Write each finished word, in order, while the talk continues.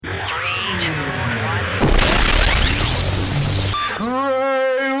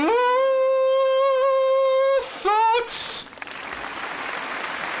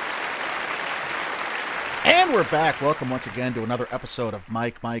back. Welcome once again to another episode of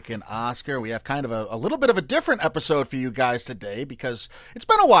Mike, and Oscar. We have kind of a little bit of a different episode for you guys today because it's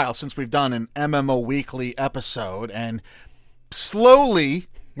been a while since we've done an MMO Weekly episode, and slowly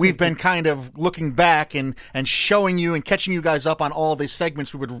we've been kind of looking back and showing you and catching you guys up on all the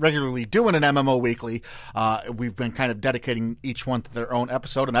segments we would regularly do in an MMO Weekly. We've been kind of dedicating each one to their own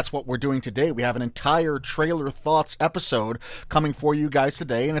episode, and that's what we're doing today. We have an entire Trailer Thoughts episode coming for you guys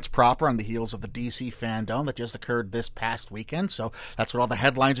today, and it's proper on the heels of the DC Fandom that just occurred this past weekend, so that's what all the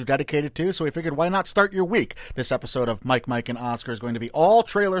headlines are dedicated to, so we figured why not start your week? This episode of Mike, and Oscar is going to be all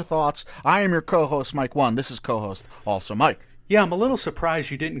Trailer Thoughts. I am your co-host, Mike One. This is co-host, also Mike. Yeah, I'm a little surprised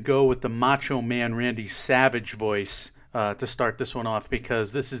you didn't go with the Macho Man Randy Savage voice to start this one off,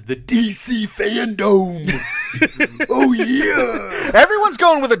 because this is the DC Fandom. Oh, yeah. Everyone's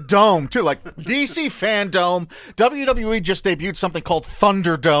going with a dome, too. Like, DC Fandom. WWE just debuted something called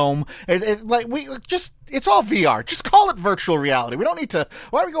Thunderdome. It's all VR. Just call it virtual reality. We don't need to...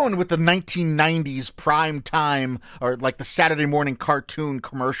 Why are we going with the 1990s prime time or, like, the Saturday morning cartoon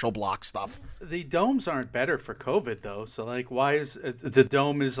commercial block stuff? The domes aren't better for COVID, though. So, like, why is... The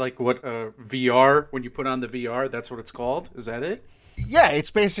dome is, like, what, VR? When you put on the VR, that's what it's called? Is that it? Yeah,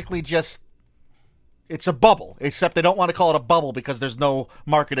 it's basically just... It's a bubble, except they don't want to call it a bubble because there's no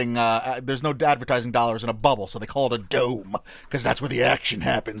marketing, there's no advertising dollars in a bubble, so they call it a dome, because that's where the action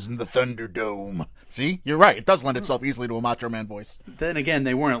happens in the Thunderdome. See? You're right. It does lend itself easily to a Macho Man voice. Then again,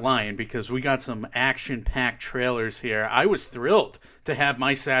 they weren't lying, because we got some action-packed trailers here. I was thrilled to have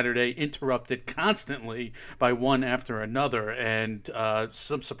my Saturday interrupted constantly by one after another, and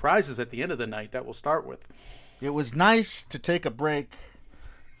some surprises at the end of the night that we'll start with. It was nice to take a break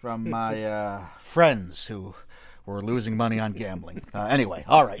from my friends who were losing money on gambling. Anyway,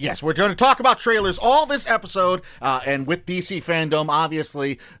 all right, yes, we're going to talk about trailers all this episode, and with DC Fandom,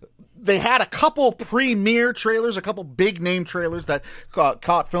 obviously, they had a couple premiere trailers, a couple big-name trailers that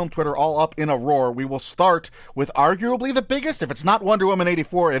caught film Twitter all up in a roar. We will start with arguably the biggest. If it's not Wonder Woman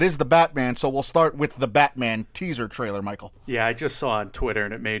 84, it is the Batman, so we'll start with the Batman teaser trailer, Michael. Yeah, I just saw on Twitter,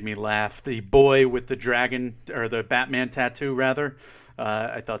 and it made me laugh. The boy with the dragon, or the Batman tattoo, rather,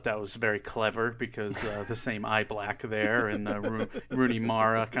 I thought that was very clever because the same eye black there and the Rooney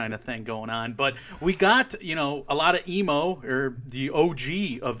Mara kind of thing going on. But we got, a lot of emo, or the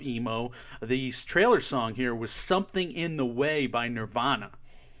OG of emo. The trailer song here was Something in the Way by Nirvana.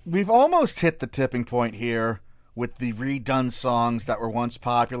 We've almost hit the tipping point here with the redone songs that were once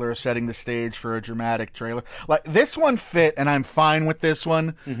popular, setting the stage for a dramatic trailer. Like, this one fit, and I'm fine with this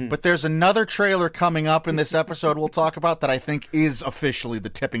one, but there's another trailer coming up in this episode we'll talk about that I think is officially the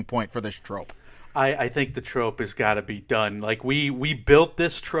tipping point for this trope. I think the trope has got to be done. Like, we built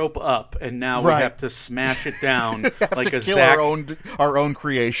this trope up, and now we have to smash it down like a Zack, our own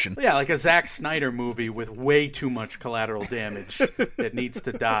creation. Yeah, like a Zack Snyder movie with way too much collateral damage that needs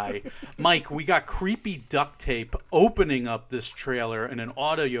to die. Mike, we got creepy duct tape opening up this trailer in an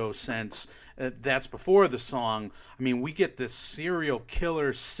audio sense. That's before the song. I mean, we get this serial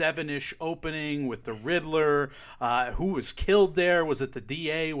killer 7-ish opening with the Riddler. Who was killed there? Was it the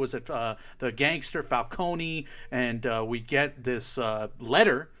DA? Was it the gangster Falcone? And we get this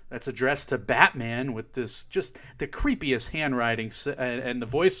letter that's addressed to Batman with this just the creepiest handwriting and the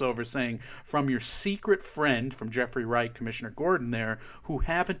voiceover saying, "From your secret friend," from Jeffrey Wright, Commissioner Gordon there, "who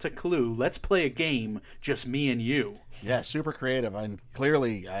haven't a clue. Let's play a game, just me and you." Yeah, super creative. And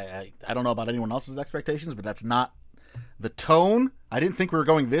clearly, I don't know about anyone else's expectations, but that's not the tone. I didn't think we were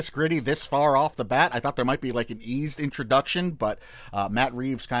going this gritty this far off the bat. I thought there might be like an eased introduction, but Matt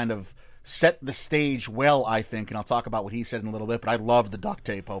Reeves kind of set the stage well, I think, and I'll talk about what he said in a little bit, but I love the duct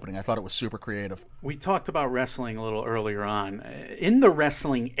tape opening. I thought it was super creative. We talked about wrestling a little earlier on. In the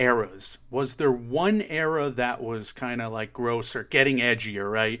wrestling eras, was there one era that was kind of like grosser, getting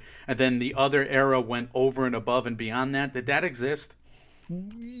edgier, right? And then the other era went over and above and beyond that? Did that exist?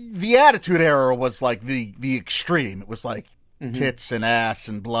 The Attitude Era was like the extreme. It was like tits and ass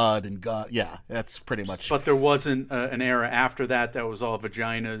and blood and gut. Yeah, that's pretty much. But there wasn't an era after that was all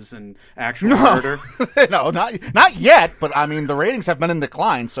vaginas and actual murder? No, not yet, but I mean, the ratings have been in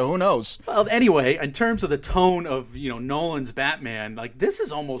decline, so who knows? Well, anyway, in terms of the tone of, Nolan's Batman, like, this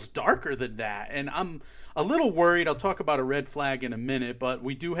is almost darker than that, and I'm a little worried. I'll talk about a red flag in a minute, but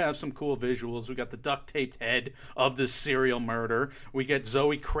we do have some cool visuals. We got the duct-taped head of this serial murder. We get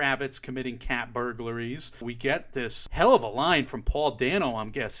Zoe Kravitz committing cat burglaries. We get this hell of a line from Paul Dano, I'm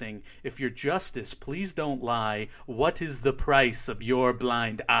guessing. "If you're justice, please don't lie. What is the price of your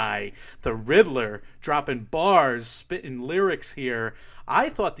blind eye?" The Riddler dropping bars, spitting lyrics here. I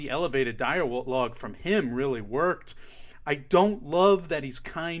thought the elevated dialogue from him really worked. I don't love that he's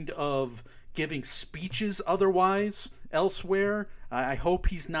kind of giving speeches otherwise elsewhere. I hope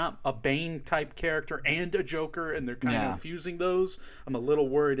he's not a Bane type character and a Joker, and they're kind of infusing those. I'm a little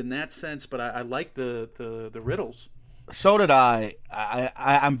worried in that sense, but I like the riddles. So did I.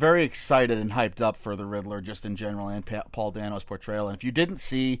 I'm very excited and hyped up for the Riddler just in general, and Paul Dano's portrayal. And if you didn't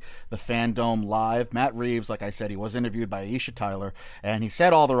see the Fandome live, Matt Reeves, like I said, he was interviewed by Aisha Tyler, and he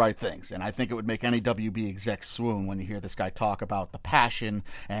said all the right things. And I think it would make any WB exec swoon when you hear this guy talk about the passion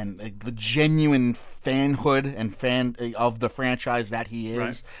and the genuine fanhood and fan of the franchise that he is.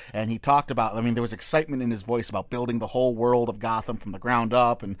 Right. And he talked about, I mean, there was excitement in his voice about building the whole world of Gotham from the ground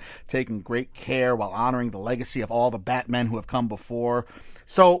up and taking great care while honoring the legacy of all the Batmen who have come before.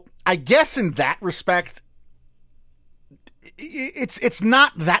 So I guess in that respect, it's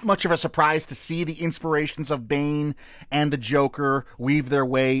not that much of a surprise to see the inspirations of Bane and the Joker weave their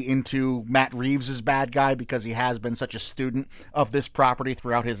way into Matt Reeves' bad guy, because he has been such a student of this property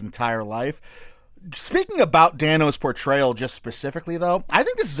throughout his entire life. Speaking about Dano's portrayal just specifically, though, I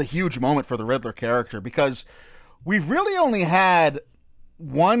think this is a huge moment for the Riddler character, because we've really only had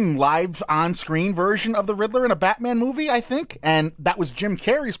one live on-screen version of the Riddler in a Batman movie, I think, and that was Jim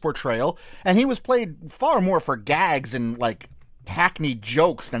Carrey's portrayal, and he was played far more for gags and, like, hackneyed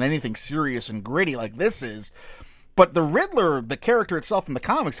jokes than anything serious and gritty like this is. But the Riddler, the character itself in the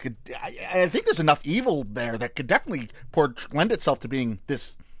comics, I think there's enough evil there that could definitely lend itself to being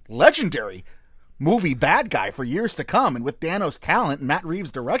this legendary movie bad guy for years to come. And with Dano's talent and Matt Reeves'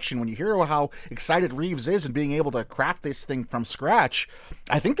 direction, when you hear how excited Reeves is and being able to craft this thing from scratch,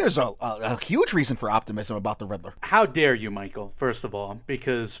 I think there's a huge reason for optimism about the Riddler. How dare you, Michael, first of all,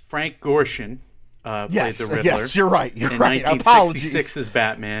 because Frank Gorshin played the Riddler. Yes, you're right. In 1966's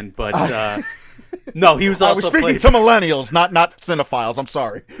Batman, but no, he was also I was speaking to millennials, not cinephiles. I'm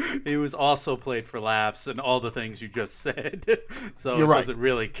sorry. He was also played for laughs and all the things you just said. So You're it right. doesn't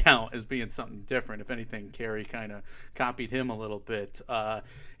really count as being something different. If anything, Carrey kind of copied him a little bit.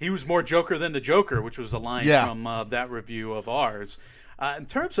 He was more Joker than the Joker, which was a line from that review of ours. In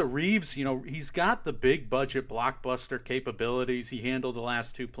terms of Reeves, you know, he's got the big budget blockbuster capabilities. He handled the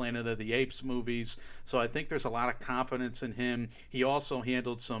last two Planet of the Apes movies, so I think there's a lot of confidence in him. He also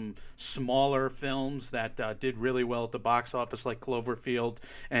handled some smaller films that did really well at the box office, like Cloverfield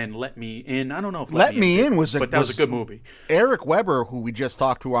and Let Me In. I don't know if Let Me In was a good movie. Eric Weber, who we just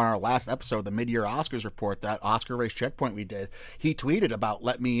talked to on our last episode, the mid-year Oscars report, that Oscar race checkpoint we did, he tweeted about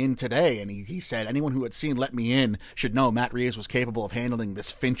Let Me In today, and he said anyone who had seen Let Me In should know Matt Reeves was capable of handling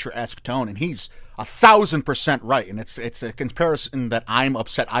this Fincher-esque tone, and he's 1,000% right. And it's a comparison that I'm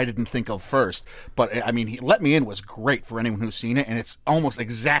upset I didn't think of first. But I mean, Let Me In was great for anyone who's seen it, and it's almost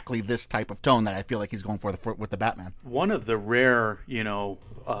exactly this type of tone that I feel like he's going for with the Batman. One of the rare,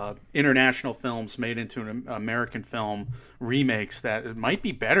 international films made into an American film remakes that might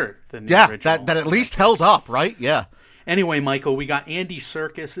be better than the original. that at least held up, right? Yeah. Anyway, Michael, we got Andy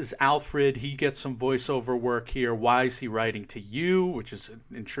Serkis as Alfred. He gets some voiceover work here. Why is he writing to you? Which is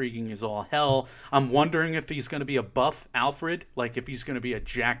intriguing as all hell. I'm wondering if he's going to be a buff Alfred, like if he's going to be a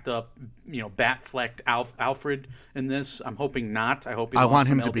jacked up, bat-flecked Alfred in this. I'm hoping not. I want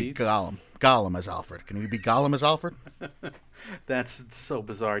him to be Gollum as Alfred. Can he be Gollum as Alfred? That's so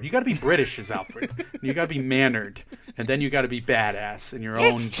bizarre. You got to be British as Alfred. You got to be mannered, and then you got to be badass in your own.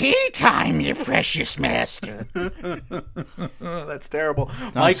 It's tea time, you precious master. That's terrible.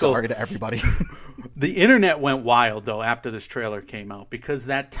 I'm sorry to everybody. The internet went wild though after this trailer came out, because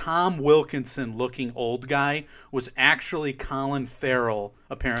that Tom Wilkinson looking old guy was actually Colin Farrell,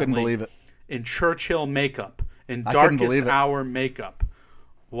 apparently. Couldn't believe it. In Churchill makeup, in Darkest Hour makeup.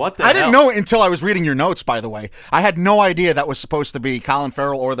 What the hell? I didn't know it until I was reading your notes, by the way. I had no idea that was supposed to be Colin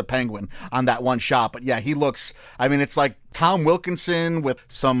Farrell or the Penguin on that one shot. But yeah, he looks, it's like Tom Wilkinson with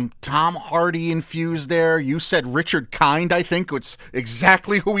some Tom Hardy infused there. You said Richard Kind, I think. It's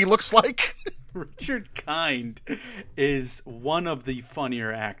exactly who he looks like. Richard Kind is one of the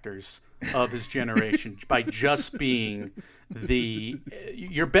funnier actors of his generation by just being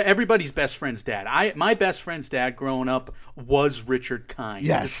everybody's best friend's dad. My best friend's dad growing up was Richard Kind.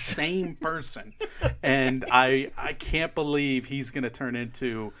 Yes. The same person. And I can't believe he's going to turn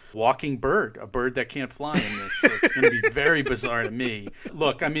into Walking Bird, a bird that can't fly in this. So it's going to be very bizarre to me.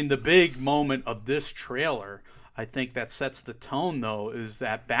 Look, the big moment of this trailer, I think that sets the tone, though, is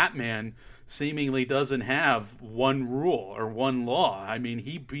that Batman seemingly doesn't have one rule or one law.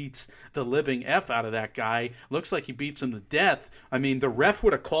 He beats the living F out of that guy. Looks like he beats him to death. The ref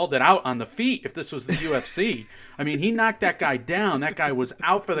would have called it out on the feet if this was the UFC. He knocked that guy down. That guy was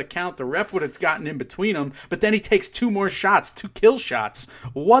out for the count. The ref would have gotten in between them, but then he takes two more shots, 2 kill shots.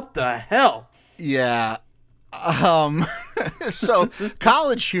 What the hell? Yeah. So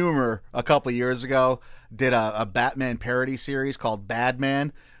College Humor a couple years ago did a Batman parody series called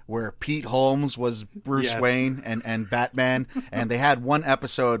Badman, where Pete Holmes was Bruce Wayne and Batman, and they had one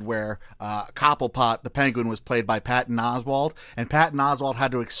episode where Cobblepot, the Penguin, was played by Patton Oswalt, and Patton Oswalt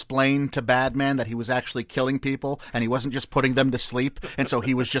had to explain to Batman that he was actually killing people, and he wasn't just putting them to sleep, and so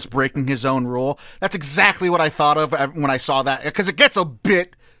he was just breaking his own rule. That's exactly what I thought of when I saw that, because it gets a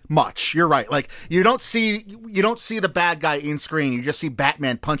bit much. You're right. Like, you don't see the bad guy in screen. You just see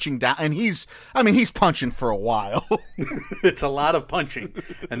Batman punching down, and he's punching for a while. It's a lot of punching,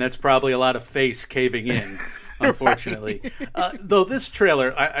 and that's probably a lot of face caving in, unfortunately. Right. Though this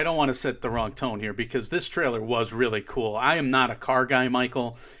trailer, I don't want to set the wrong tone here, because this trailer was really cool. I am not a car guy,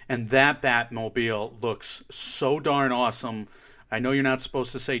 Michael, and that Batmobile looks so darn awesome. I know you're not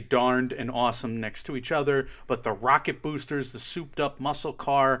supposed to say darned and awesome next to each other, but the rocket boosters, the souped-up muscle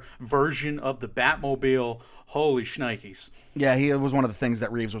car version of the Batmobile, holy shnikes. Yeah, it was one of the things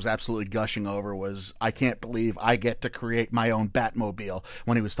that Reeves was absolutely gushing over was, I can't believe I get to create my own Batmobile,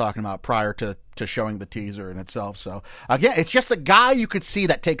 when he was talking about prior to showing the teaser in itself. So, again, it's just a guy you could see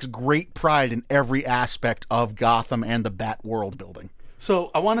that takes great pride in every aspect of Gotham and the Bat world building.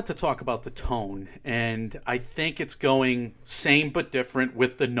 So I wanted to talk about the tone, and I think it's going same but different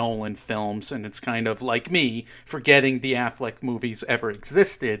with the Nolan films, and it's kind of like me forgetting the Affleck movies ever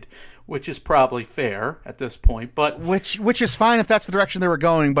existed, which is probably fair at this point. But which is fine if that's the direction they were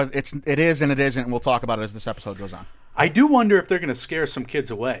going, but it is and it isn't, and we'll talk about it as this episode goes on. I do wonder if they're going to scare some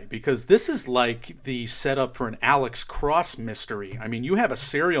kids away, because this is like the setup for an Alex Cross mystery. I mean, you have a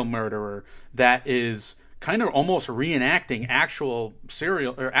serial murderer that is kind of almost reenacting actual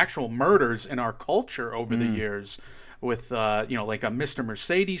murders in our culture over the years, with like a Mr.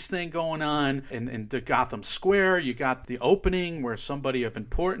 Mercedes thing going on in the Gotham Square. You got the opening where somebody of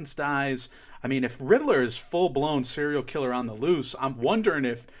importance dies. I mean, if Riddler is full-blown serial killer on the loose, I'm wondering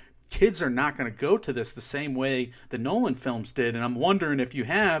if kids are not going to go to this the same way the Nolan films did. And I'm wondering if you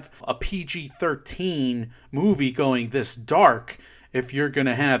have a PG-13 movie going this dark, if you're going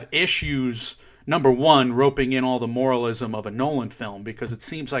to have issues, number one, roping in all the moralism of a Nolan film, because it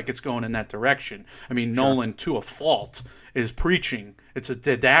seems like it's going in that direction. I mean, sure. Nolan, to a fault, is preaching. It's a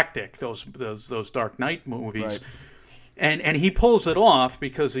didactic, those Dark Knight movies. Right. And he pulls it off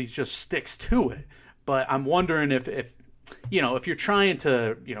because he just sticks to it. But I'm wondering if you're trying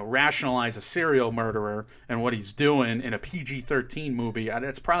to, rationalize a serial murderer and what he's doing in a PG-13 movie,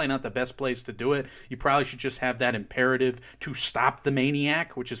 that's probably not the best place to do it. You probably should just have that imperative to stop the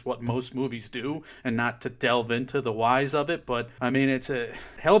maniac, which is what most movies do, and not to delve into the whys of it. But, I mean, it's a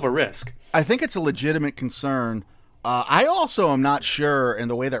hell of a risk. I think it's a legitimate concern. I also am not sure, in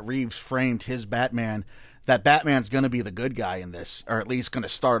the way that Reeves framed his Batman, that Batman's going to be the good guy in this, or at least going to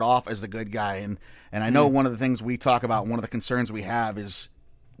start off as the good guy. And I know one of the things we talk about, one of the concerns we have is,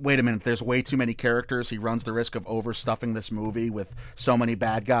 wait a minute, there's way too many characters. He runs the risk of overstuffing this movie with so many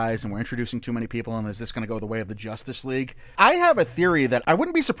bad guys, and we're introducing too many people, and is this going to go the way of the Justice League? I have a theory that I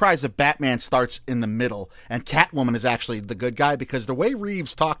wouldn't be surprised if Batman starts in the middle, and Catwoman is actually the good guy, because the way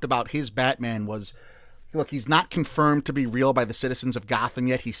Reeves talked about his Batman was, look, he's not confirmed to be real by the citizens of Gotham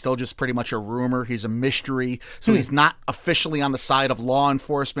yet. He's still just pretty much a rumor. He's a mystery. So he's not officially on the side of law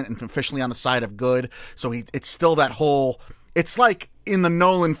enforcement and officially on the side of good. So it's still that whole... It's like in the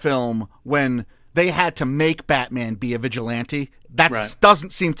Nolan film when they had to make Batman be a vigilante. That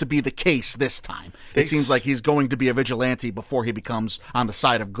doesn't seem to be the case this time. It seems like he's going to be a vigilante before he becomes on the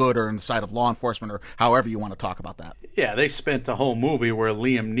side of good or on the side of law enforcement, or however you want to talk about that. Yeah, they spent a whole movie where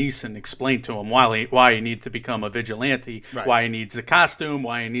Liam Neeson explained to him why he needs to become a vigilante, why he needs the costume,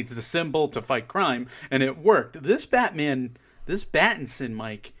 why he needs the symbol to fight crime, and it worked. This Batman, this Battinson,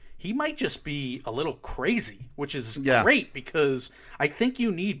 Mike, he might just be a little crazy, which is great, because I think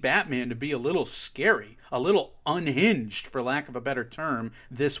you need Batman to be a little scary, a little unhinged, for lack of a better term,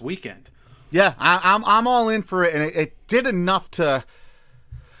 this weekend. Yeah, I'm all in for it, and it did enough to...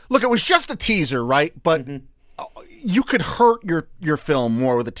 Look, it was just a teaser, right? But you could hurt your film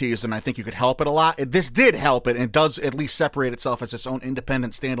more with a teaser than I think you could help it a lot. This did help it, and it does at least separate itself as its own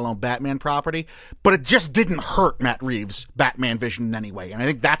independent, standalone Batman property, but it just didn't hurt Matt Reeves' Batman vision in any way, and I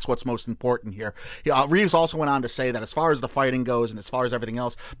think that's what's most important here. Reeves also went on to say that as far as the fighting goes and as far as everything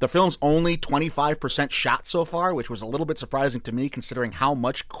else, the film's only 25% shot so far, which was a little bit surprising to me considering how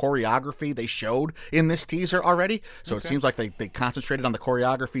much choreography they showed in this teaser already. So It seems like they concentrated on the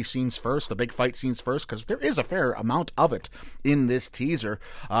choreography scenes first, the big fight scenes first, because there is a fair amount of it in this teaser.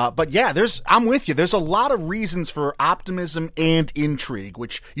 But yeah, I'm with you. There's a lot of reasons for optimism and intrigue,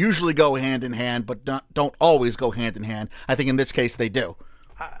 which usually go hand in hand, but don't always go hand in hand. I think in this case they do.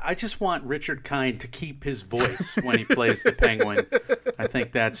 I just want Richard Kind to keep his voice when he plays the Penguin. I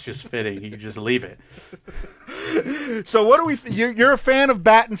think that's just fitting. You just leave it. So what do we? You're a fan of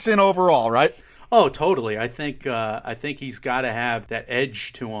Pattinson overall, right? Oh, totally. I think he's got to have that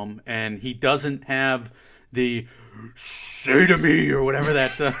edge to him, and he doesn't have the "say to me" or whatever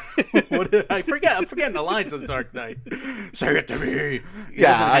that. I'm forgetting the lines of The Dark Knight. Say it to me. He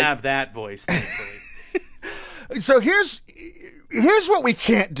doesn't have that voice, thankfully. So here's what we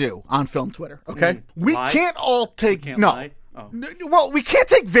can't do on film Twitter. Okay, we can't all take lie? Oh. Well, we can't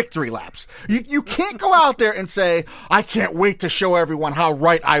take victory laps. You can't go out there and say, I can't wait to show everyone how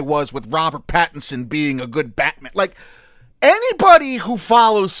right I was with Robert Pattinson being a good Batman. Like, anybody who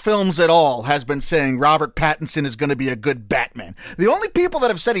follows films at all has been saying Robert Pattinson is going to be a good Batman. The only people that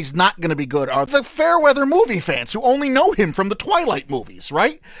have said he's not going to be good are the Fairweather movie fans who only know him from the Twilight movies,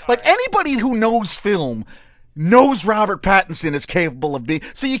 right? Like, anybody who knows film knows Robert Pattinson is capable of being.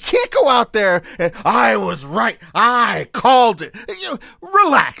 So you can't go out there and, I was right. I called it.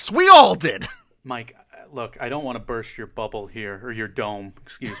 Relax. We all did. Mike, look, I don't want to burst your bubble here, or your dome,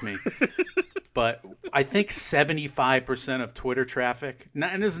 excuse me. But I think 75% of Twitter traffic,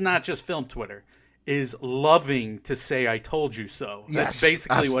 and this is not just film Twitter, is loving to say "I told you so." That's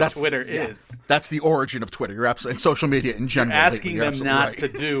basically what Twitter is. That's the origin of Twitter. You're absolutely, and social media in general. You're asking them not to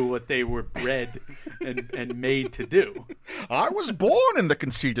do what they were bred and made to do. I was born in the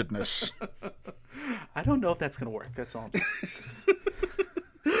conceitedness. I don't know if that's going to work. That's all I'm saying.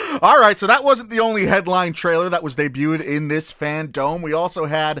 All right, so that wasn't the only headline trailer that was debuted in this fandom. We also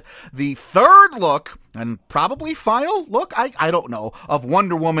had the third look, and probably final look, I don't know, of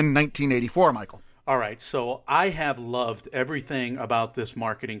Wonder Woman 1984, Michael. All right, so I have loved everything about this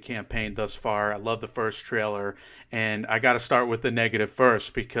marketing campaign thus far. I love the first trailer, and I got to start with the negative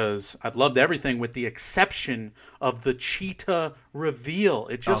first because I've loved everything with the exception of the cheetah reveal.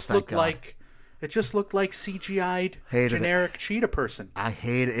 It just looked like CGI'd generic cheetah person. I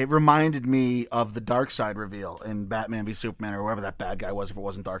hate it. It reminded me of the Darkseid reveal in Batman v Superman, or whoever that bad guy was. If it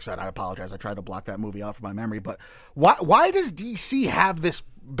wasn't Darkseid, I apologize. I tried to block that movie out from my memory. But why does DC have this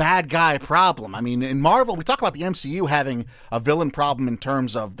bad guy problem? I mean, in Marvel, we talk about the MCU having a villain problem in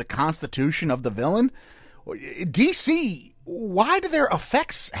terms of the constitution of the villain. DC, why do their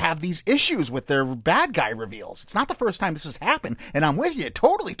effects have these issues with their bad guy reveals? It's not the first time this has happened, and I'm with you. It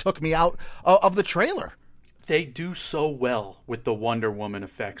totally took me out of the trailer. They do so well with the Wonder Woman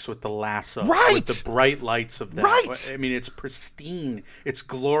effects, with the lasso, right, with the bright lights of that. Right. I mean, it's pristine. It's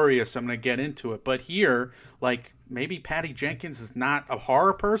glorious. I'm going to get into it. But here, like, maybe Patty Jenkins is not a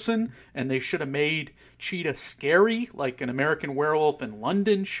horror person, and they should have made Cheetah scary, like an American Werewolf in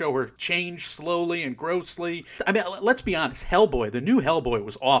London, show her change slowly and grossly. I mean, let's be honest, Hellboy, the new Hellboy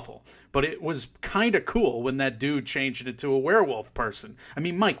was awful, but it was kind of cool when that dude changed it into a werewolf person. I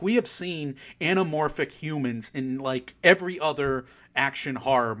mean, Mike, we have seen anamorphic humans in like every other action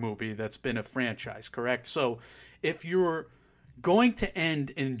horror movie that's been a franchise, correct? So if you're going to end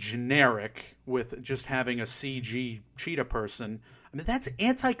in generic with just having a CG cheetah person, I mean, that's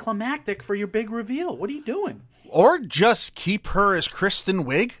anticlimactic for your big reveal. What are you doing? Or just keep her as Kristen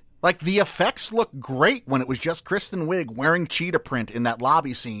Wiig. Like, the effects look great when it was just Kristen Wiig wearing cheetah print in that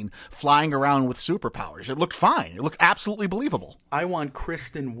lobby scene, flying around with superpowers. It looked fine. It looked absolutely believable. I want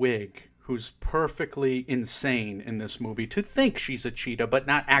Kristen Wiig, who's perfectly insane in this movie, to think she's a cheetah but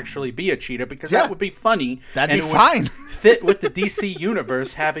not actually be a cheetah, because that would be funny. That'd be fine. Fit with the DC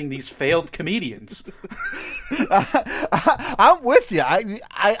universe having these failed comedians. I'm with you.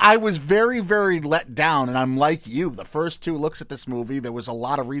 I was very, very let down, and I'm like you. The first two looks at this movie, there was a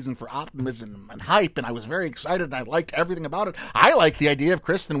lot of reason for optimism and hype, and I was very excited, and I liked everything about it. I liked the idea of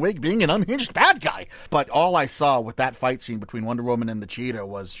Kristen Wiig being an unhinged bad guy. But all I saw with that fight scene between Wonder Woman and the cheetah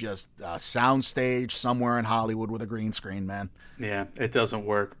was just a soundstage somewhere in Hollywood with a green screen, man. Yeah, it doesn't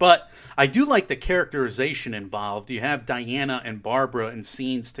work. But I do like the characterization involved. You have Diana and Barbara in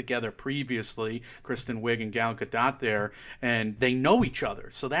scenes together previously, Kristen Wiig and Gal Gadot there, and they know each other.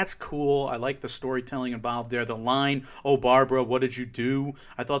 So that's cool. I like the storytelling involved there. The line, "Oh, Barbara, what did you do?"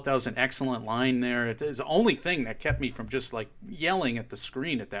 I thought that was an excellent line there. It is the only thing that kept me from just like yelling at the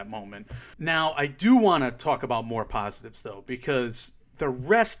screen at that moment. Now, I do want to talk about more positives, though, because the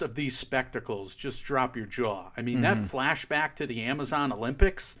rest of these spectacles just drop your jaw. I mean, that flashback to the Amazon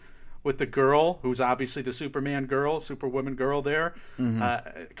Olympics with the girl, who's obviously the Superwoman girl there,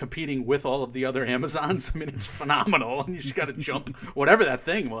 competing with all of the other Amazons. I mean, it's phenomenal. And you just got to jump, whatever that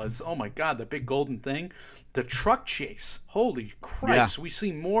thing was. Oh, my God, the big golden thing. The truck chase. Holy Christ. Yeah. We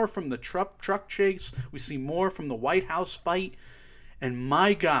see more from the truck chase. We see more from the White House fight. And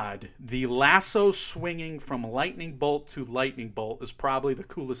my God, the lasso swinging from lightning bolt to lightning bolt is probably the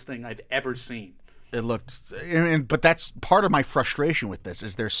coolest thing I've ever seen. It looked, but that's part of my frustration with this,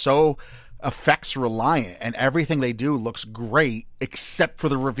 is they're so effects reliant and everything they do looks great except for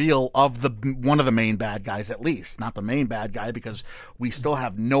the reveal of one of the main bad guys, at least not the main bad guy, because we still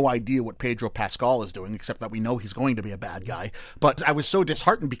have no idea what Pedro Pascal is doing, except that we know he's going to be a bad guy. But I was so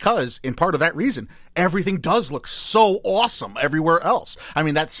disheartened because, in part of that reason, everything does look so awesome everywhere else. I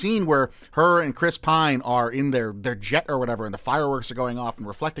mean, that scene where her and Chris Pine are in their jet or whatever, and the fireworks are going off and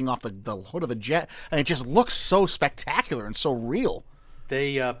reflecting off the hood of the jet, and it just looks so spectacular and so real.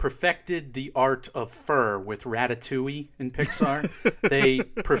 They perfected the art of fur with Ratatouille in Pixar. They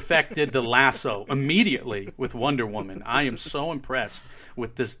perfected the lasso immediately with Wonder Woman. I am so impressed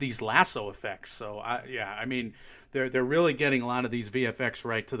with these lasso effects. So, I mean, they're really getting a lot of these VFX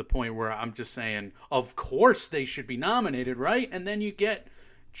right, to the point where I'm just saying, of course they should be nominated, right? And then you get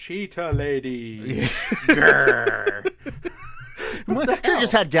Cheetah Lady. Grrr. Should have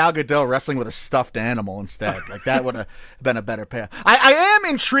just had Gal Gadot wrestling with a stuffed animal instead. Like, that would have been a better payoff. I am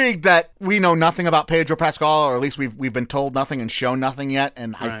intrigued that we know nothing about Pedro Pascal, or at least we've been told nothing and shown nothing yet,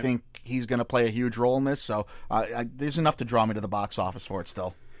 and right. I think he's going to play a huge role in this, so there's enough to draw me to the box office for it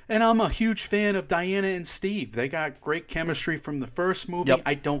still. And I'm a huge fan of Diana and Steve. They got great chemistry from the first movie. Yep.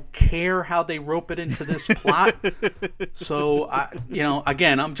 I don't care how they rope it into this plot. So,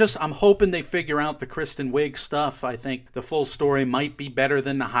 again, I'm hoping they figure out the Kristen Wiig stuff. I think the full story might be better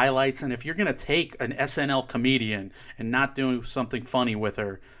than the highlights. And if you're going to take an SNL comedian and not do something funny with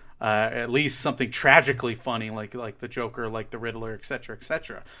her, at least something tragically funny, like the Joker, like the Riddler, etc.,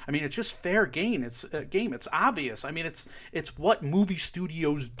 etc. I mean, it's just fair game. It's a game. It's obvious. I mean, it's what movie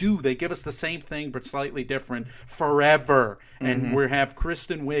studios do. They give us the same thing but slightly different forever, and we have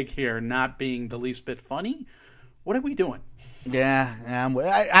Kristen Wiig here not being the least bit funny. What are we doing? Yeah,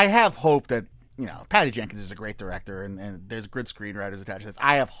 I have hope that, Patty Jenkins is a great director, and there's good screenwriters attached to this.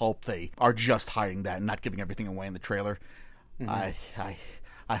 I have hope they are just hiding that and not giving everything away in the trailer.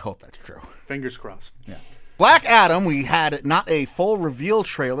 I hope that's true. Fingers crossed. Yeah. Black Adam, we had not a full reveal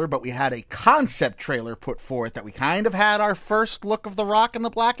trailer, but we had a concept trailer put forth that we kind of had our first look of The Rock in the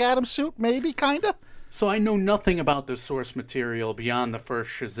Black Adam suit, maybe, kind of. So I know nothing about the source material beyond the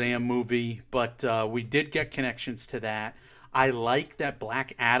first Shazam movie, but we did get connections to that. I like that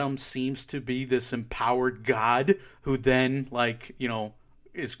Black Adam seems to be this empowered god who then,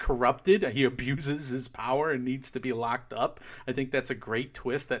 is corrupted. He abuses his power and needs to be locked up. I think that's a great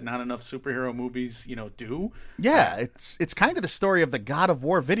twist that not enough superhero movies, do. Yeah, it's kind of the story of the God of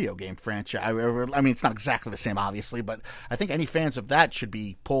War video game franchise. I mean, it's not exactly the same, obviously, but I think any fans of that should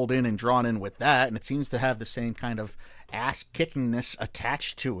be pulled in and drawn in with that, and it seems to have the same kind of ass-kickingness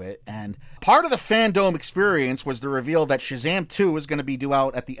attached to it. And part of the fandom experience was the reveal that Shazam 2 is going to be due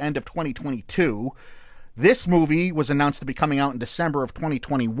out at the end of 2022. This movie was announced to be coming out in December of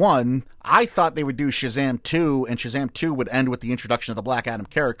 2021. I thought they would do Shazam 2, and Shazam 2 would end with the introduction of the Black Adam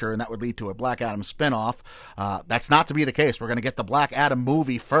character, and that would lead to a Black Adam spinoff. That's not to be the case. We're going to get the Black Adam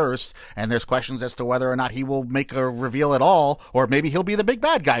movie first, and there's questions as to whether or not he will make a reveal at all, or maybe he'll be the big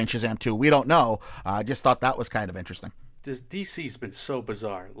bad guy in Shazam 2. We don't know. I just thought that was kind of interesting. DC's been so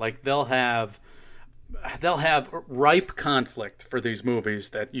bizarre. Like, they'll have ripe conflict for these movies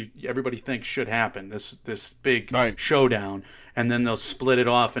that everybody thinks should happen, this big showdown, and then they'll split it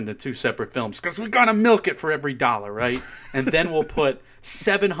off into two separate films because we're going to milk it for every dollar, right? And then we'll put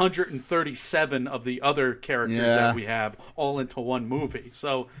 737 of the other characters that we have all into one movie.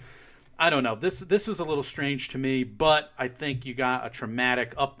 So I don't know. This is a little strange to me, but I think you got a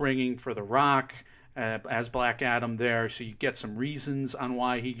traumatic upbringing for The Rock as Black Adam there, so you get some reasons on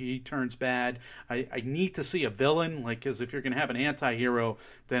why he turns bad. I need to see a villain, because if you're going to have an anti-hero,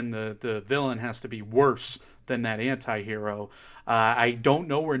 then the villain has to be worse than that anti-hero. I don't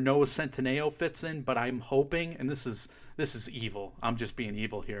know where Noah Centineo fits in, but I'm hoping, and this is evil. I'm just being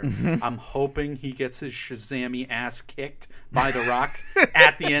evil here. I'm hoping he gets his Shazam-y ass kicked by The Rock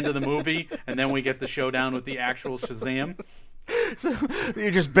at the end of the movie, and then we get the showdown with the actual Shazam. So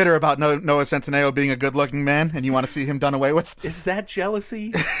you're just bitter about Noah Centineo being a good-looking man, and you want to see him done away with? Is that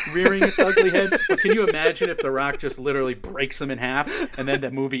jealousy rearing its ugly head? Or can you imagine if The Rock just literally breaks him in half, and then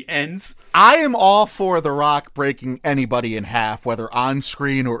the movie ends? I am all for The Rock breaking anybody in half, whether on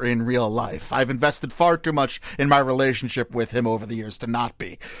screen or in real life. I've invested far too much in my relationship with him over the years to not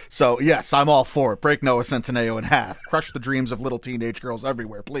be. So, yes, I'm all for it. Break Noah Centineo in half. Crush the dreams of little teenage girls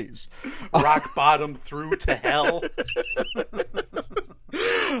everywhere, please. Rock bottom through to hell.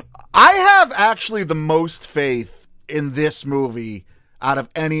 I have actually the most faith in this movie out of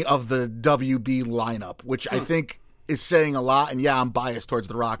any of the WB lineup, which I think is saying a lot. And yeah, I'm biased towards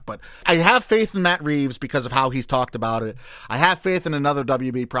The Rock, but I have faith in Matt Reeves because of how he's talked about it. I have faith in another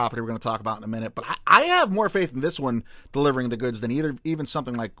WB property we're going to talk about in a minute, but I have more faith in this one delivering the goods than even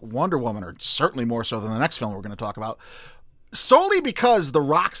something like Wonder Woman, or certainly more so than the next film we're going to talk about. Solely because The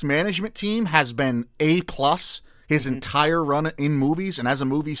Rock's management team has been A+ his entire run in movies and as a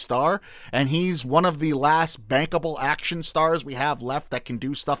movie star, and he's one of the last bankable action stars we have left that can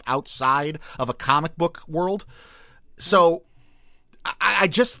do stuff outside of a comic book world. So I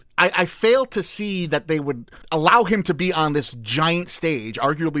fail to see that they would allow him to be on this giant stage,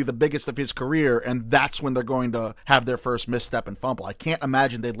 arguably the biggest of his career, and that's when they're going to have their first misstep and fumble. I can't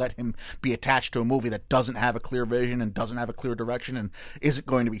imagine they'd let him be attached to a movie that doesn't have a clear vision and doesn't have a clear direction and isn't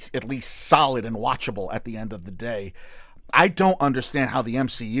going to be at least solid and watchable at the end of the day. I don't understand how the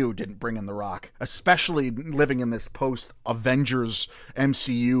MCU didn't bring in The Rock, especially living in this post-Avengers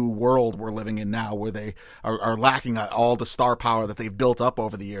MCU world we're living in now, where they are lacking all the star power that they've built up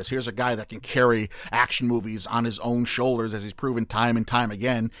over the years. Here's a guy that can carry action movies on his own shoulders, as he's proven time and time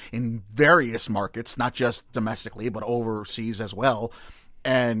again in various markets, not just domestically, but overseas as well.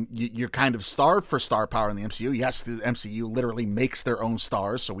 And you're kind of starved for star power in the MCU. Yes, the MCU literally makes their own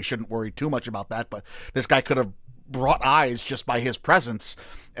stars, so we shouldn't worry too much about that, but this guy could have brought eyes just by his presence.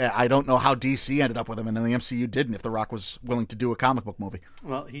 I don't know how DC ended up with him, and then the MCU didn't, if The Rock was willing to do a comic book movie.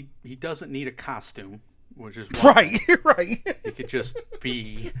 Well, he doesn't need a costume, which is right. He could just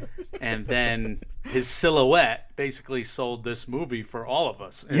be, and then his silhouette basically sold this movie for all of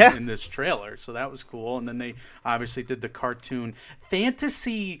us in this trailer. So that was cool. And then they obviously did the cartoon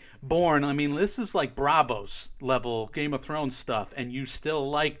Fantasy Born. I mean, this is like Bravos level Game of Thrones stuff, and you still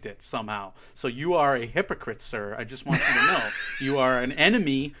liked it somehow. So you are a hypocrite, sir. I just want you to know. You are an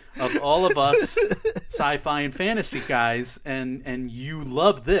enemy of all of us sci-fi and fantasy guys, and you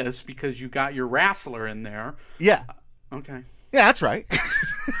love this because you got your wrestler in there. Yeah. Okay. Yeah, that's right.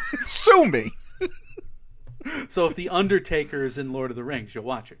 Sue me. So if The Undertaker is in Lord of the Rings, you'll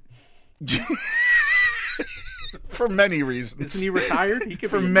watch it. For many reasons. Isn't he retired? He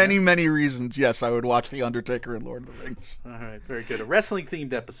could For many reasons, yes, I would watch The Undertaker in Lord of the Rings. All right, very good. A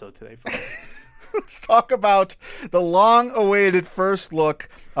wrestling-themed episode today, folks. Let's talk about the long-awaited first look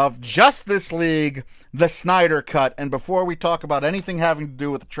of Justice League, the Snyder Cut. And before we talk about anything having to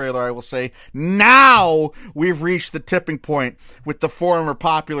do with the trailer, I will say, now we've reached the tipping point with the former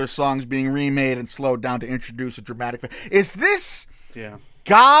popular songs being remade and slowed down to introduce a dramatic... Is this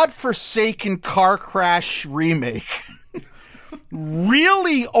godforsaken car crash remake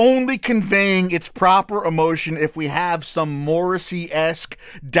really only conveying its proper emotion if we have some Morrissey-esque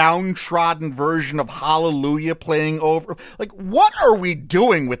downtrodden version of Hallelujah playing over? Like, what are we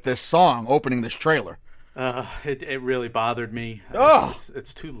doing with this song opening this trailer? It really bothered me.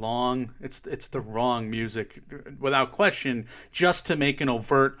 It's too long. It's the wrong music, without question, just to make an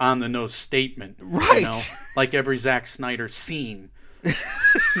overt on-the-nose statement. Right. You know? Like every Zack Snyder scene.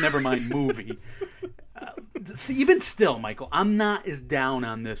 Never mind movie. Even still, Michael, I'm not as down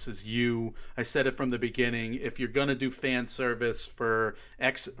on this as you. I said it from the beginning. If you're going to do fan service for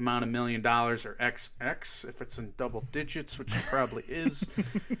X amount of $1 million, or XX, if it's in double digits, which it probably is,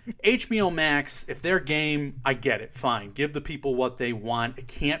 HBO Max, if their game, I get it. Fine. Give the people what they want. It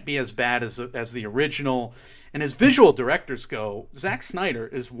can't be as bad as the original. And as visual directors go, Zack Snyder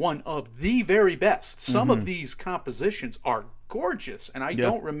is one of the very best. Some of these compositions are gorgeous, and I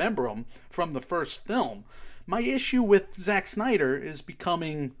don't remember them from the first film. My issue with Zack Snyder is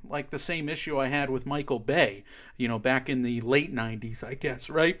becoming like the same issue I had with Michael Bay, back in the late 90s, I guess,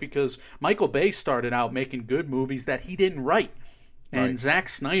 right? Because Michael Bay started out making good movies that he didn't write. And Zack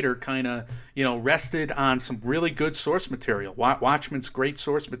Snyder kind of, rested on some really good source material. Watchmen's great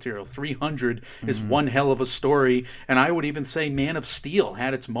source material. 300 is one hell of a story. And I would even say Man of Steel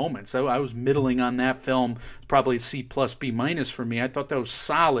had its moments. I was middling on that film, probably C+, B- for me. I thought that was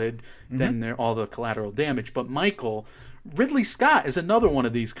solid. Then all the collateral damage. But Michael, Ridley Scott is another one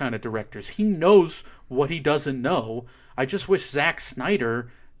of these kind of directors. He knows what he doesn't know. I just wish Zack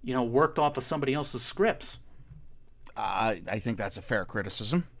Snyder, worked off of somebody else's scripts. I think that's a fair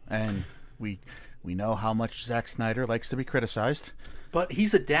criticism, and we know how much Zack Snyder likes to be criticized. But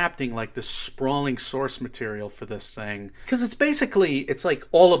he's adapting like this sprawling source material for this thing. Because it's like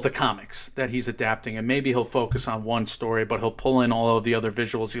all of the comics that he's adapting, and maybe he'll focus on one story, but he'll pull in all of the other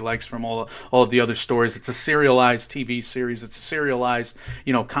visuals he likes from all of the other stories. It's a serialized TV series. It's a serialized,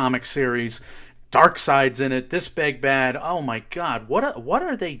 comic series. Darkseid's in it. This Big Bad. Oh my God! What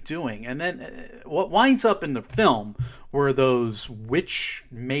are they doing? And then what winds up in the film were those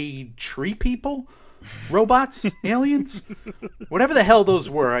witch-made tree people. robots, aliens, whatever the hell those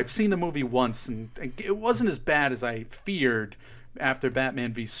were. I've seen the movie once, and it wasn't as bad as I feared after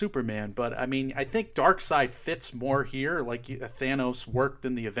Batman v Superman. But I mean, I think Darkseid fits more here. Like Thanos worked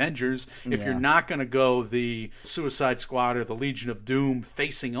in the Avengers. If you're not going to go the Suicide Squad or the Legion of Doom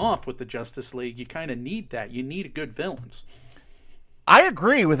facing off with the Justice League, you kind of need that. You need good villains. I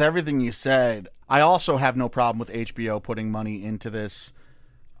agree with everything you said. I also have no problem with HBO putting money into this.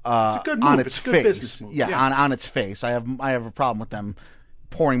 It's a good move. On its it's a good face. business move. Yeah, on its face. I have a problem with them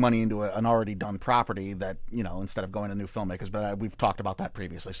pouring money into an already done property that, instead of going to new filmmakers. But we've talked about that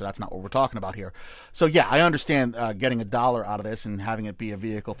previously, so that's not what we're talking about here. So, yeah, I understand getting $1 out of this and having it be a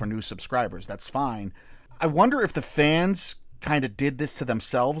vehicle for new subscribers. That's fine. I wonder if the fans kind of did this to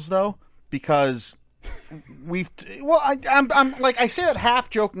themselves, though, because I'm like, I say that half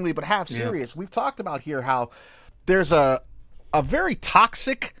jokingly, but half serious. Yeah. We've talked about here how there's a very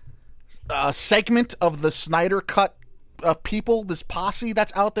toxic segment of the Snyder Cut people, this posse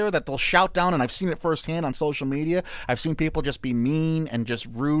that's out there that they'll shout down, and I've seen it firsthand on social media. I've seen people just be mean and just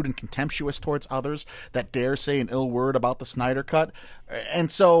rude and contemptuous towards others that dare say an ill word about the Snyder Cut.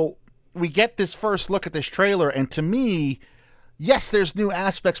 And so we get this first look at this trailer, and to me, yes, there's new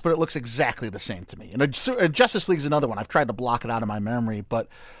aspects, but it looks exactly the same to me. And Justice League's another one. I've tried to block it out of my memory, but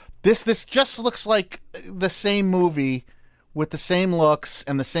this just looks like the same movie with the same looks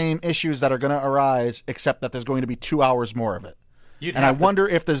and the same issues that are going to arise, except that there's going to be 2 hours more of it. I wonder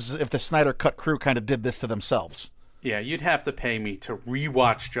if the Snyder Cut crew kind of did this to themselves. Yeah, you'd have to pay me to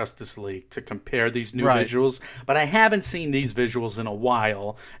rewatch Justice League to compare these new visuals, but I haven't seen these visuals in a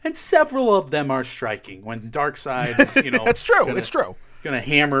while, and several of them are striking. When Darkseid is, it's true. It's true. Going to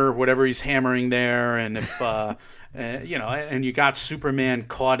hammer whatever he's hammering there, and if and you got Superman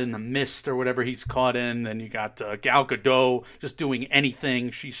caught in the mist or whatever he's caught in, then you got Gal Gadot just doing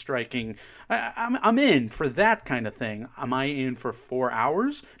anything. She's striking. I'm in for that kind of thing. Am I in for 4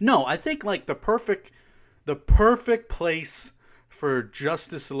 hours? No, I think like the perfect place for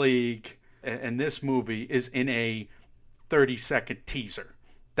Justice League and this movie is in a 30-second teaser.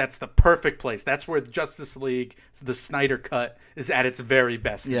 That's the perfect place. That's where Justice League, the Snyder Cut, is at its very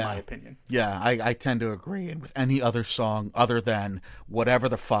best, in my opinion. Yeah, I tend to agree. And with any other song other than whatever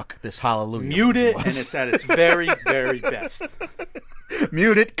the fuck this Hallelujah Mute it, and it's at its very, very best.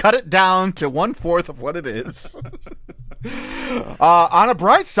 Mute it, cut it down to 1/4 of what it is. On a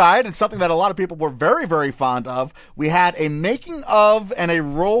bright side, and something that a lot of people were very, very fond of, we had a making of and a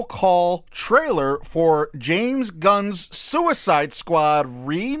roll call trailer for James Gunn's Suicide Squad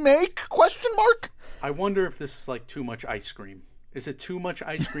remake? ? I wonder if this is like too much ice cream. Is it too much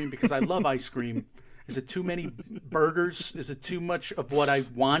ice cream? Because I love ice cream. Is it too many burgers? Is it too much of what I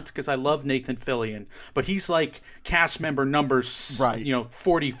want? Because I love Nathan Fillion, but he's like cast member number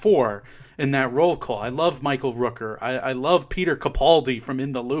 44 in that roll call. I love Michael Rooker. I love Peter Capaldi from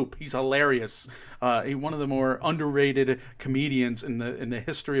In the Loop. He's hilarious. He's one of the more underrated comedians in the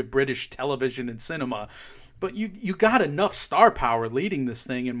history of British television and cinema. But you got enough star power leading this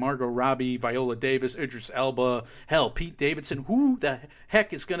thing in Margot Robbie, Viola Davis, Idris Elba, hell, Pete Davidson. Who the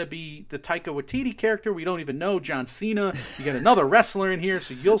heck is going to be the Taika Waititi character? We don't even know. John Cena. You got another wrestler in here,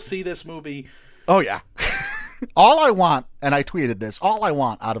 so you'll see this movie. Oh, yeah. All I want, and I tweeted this, all I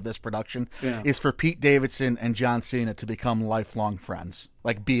want out of this production is for Pete Davidson and John Cena to become lifelong friends,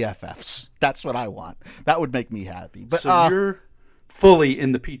 like BFFs. That's what I want. That would make me happy. But so you're fully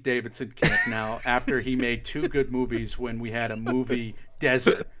in the Pete Davidson camp now after he made 2 good movies when we had a movie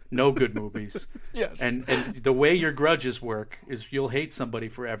desert. No good movies. Yes. And the way your grudges work is you'll hate somebody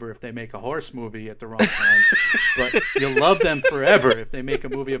forever if they make a horse movie at the wrong time. But you'll love them forever if they make a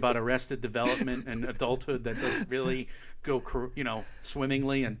movie about Arrested Development and adulthood that doesn't really go,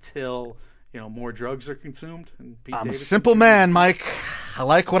 swimmingly until, more drugs are consumed. And I'm a simple man, Mike. I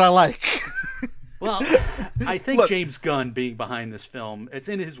like what I like. Well, I think James Gunn being behind this film, it's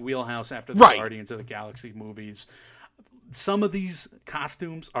in his wheelhouse after the Guardians of the Galaxy movies. Some of these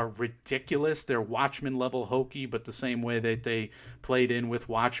costumes are ridiculous. They're Watchmen level hokey, but the same way that they played in with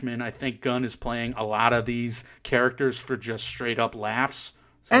Watchmen, I think Gunn is playing a lot of these characters for just straight up laughs.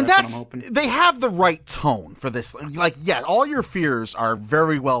 So and they have the right tone for this. Like, yeah, all your fears are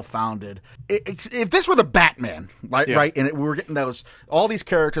very well founded. If this were the Batman, right, and we were getting all these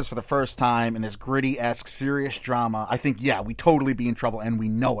characters for the first time in this gritty-esque, serious drama, I think, we'd totally be in trouble, and we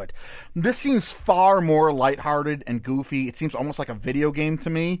know it. This seems far more lighthearted and goofy. It seems almost like a video game to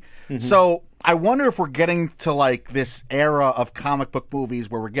me. Mm-hmm. So I wonder if we're getting to like this era of comic book movies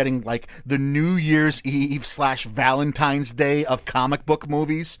where we're getting like the New Year's Eve / Valentine's Day of comic book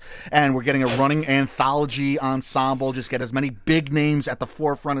movies, and we're getting a running anthology ensemble, just get as many big names at the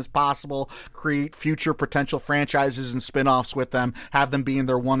forefront as possible, create future potential franchises and spin-offs with them, have them be in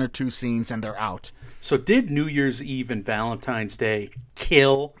their 1 or 2 scenes, and they're out. So did New Year's Eve and Valentine's Day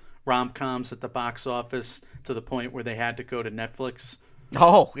kill rom-coms at the box office to the point where they had to go to Netflix?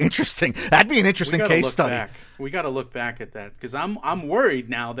 Oh, interesting. That'd be an interesting case study. We got to look back at that, because I'm worried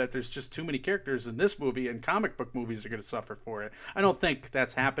now that there's just too many characters in this movie, and comic book movies are going to suffer for it. I don't think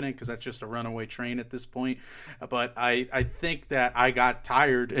that's happening, because that's just a runaway train at this point. But I think that I got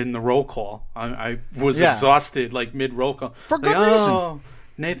tired in the roll call. I was exhausted like mid roll call for good reason.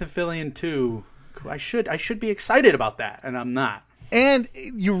 Nathan Fillion 2. I should be excited about that, and I'm not. And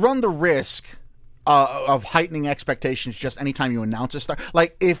you run the risk of heightening expectations just anytime you announce a star.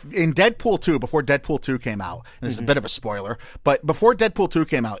 Like if in Deadpool 2, before Deadpool 2 came out, and this is a bit of a spoiler, but before Deadpool 2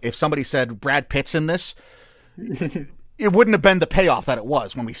 came out, if somebody said Brad Pitt's in this, it wouldn't have been the payoff that it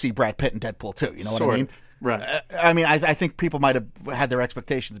was when we see Brad Pitt in Deadpool 2. You know what I mean? Right. I mean, I think people might have had their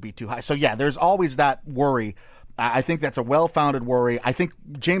expectations be too high. So yeah, there's always that worry. I think that's a well-founded worry. I think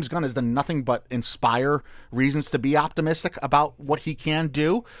James Gunn has done nothing but inspire reasons to be optimistic about what he can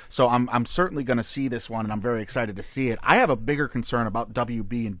do. So I'm certainly going to see this one, and I'm very excited to see it. I have a bigger concern about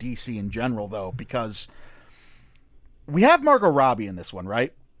WB and DC in general, though, because we have Margot Robbie in this one,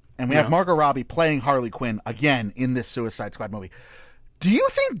 right? And we have Margot Robbie playing Harley Quinn again in this Suicide Squad movie. Do you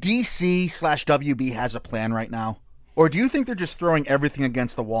think DC / WB has a plan right now? Or do you think they're just throwing everything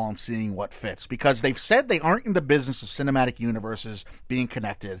against the wall and seeing what fits? Because they've said they aren't in the business of cinematic universes being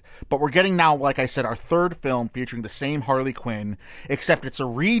connected. But we're getting now, like I said, our 3rd film featuring the same Harley Quinn, except it's a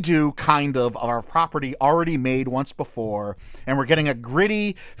redo kind of our property already made once before. And we're getting a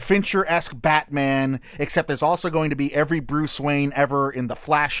gritty, Fincher-esque Batman, except there's also going to be every Bruce Wayne ever in the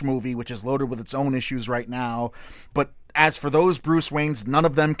Flash movie, which is loaded with its own issues right now. But as for those Bruce Waynes, none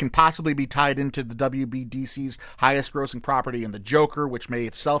of them can possibly be tied into the WBDC's highest grossing property in the Joker, which may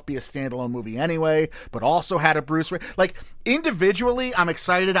itself be a standalone movie anyway, but also had a Bruce Wayne. Like, individually, I'm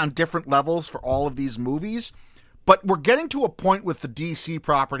excited on different levels for all of these movies, but we're getting to a point with the DC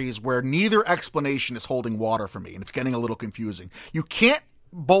properties where neither explanation is holding water for me, and it's getting a little confusing. You can't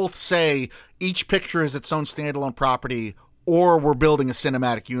both say each picture is its own standalone property or we're building a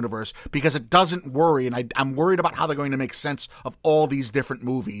cinematic universe, because it doesn't worry, and I'm worried about how they're going to make sense of all these different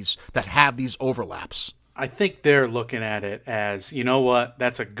movies that have these overlaps. I think they're looking at it as, you know what,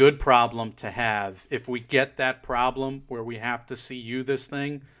 that's a good problem to have. If we get that problem where we have to CU this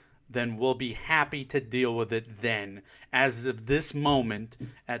thing, then we'll be happy to deal with it then. As of this moment,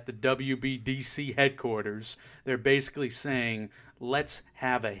 at the WBDC headquarters, they're basically saying, let's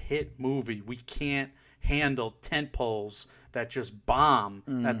have a hit movie. We can't handle tentpoles that just bomb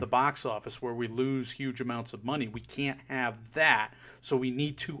at the box office where we lose huge amounts of money. We can't have that. So we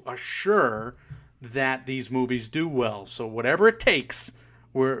need to assure that these movies do well. So whatever it takes,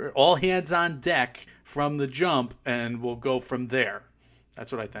 we're all hands on deck from the jump, and we'll go from there.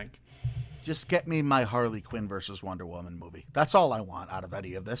 That's what I think. Just get me my Harley Quinn versus Wonder Woman movie. That's all I want out of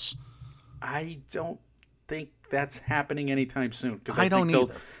any of this. I don't think that's happening anytime soon, because I don't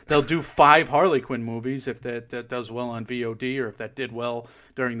either. They'll do 5 Harley Quinn movies if that does well on VOD, or if that did well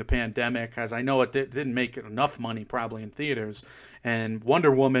during the pandemic, as I know it didn't make enough money probably in theaters. And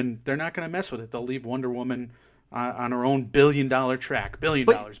Wonder Woman, they're not going to mess with it. They'll leave Wonder Woman on her own $1 billion track. $1 billion.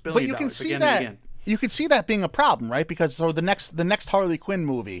 But you can see that. You could see that being a problem, right? Because so the next Harley Quinn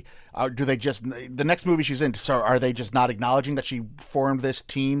movie, the next movie she's in? So are they just not acknowledging that she formed this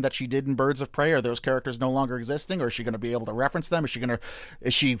team that she did in Birds of Prey? Are those characters no longer existing, or is she going to be able to reference them?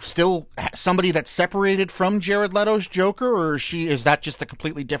 Is she still somebody that's separated from Jared Leto's Joker, or is that just a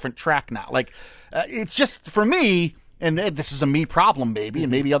completely different track now? Like, it's just for me. And this is a me problem, maybe, and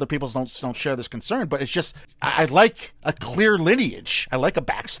maybe other people don't share this concern, but it's just, I like a clear lineage. I like a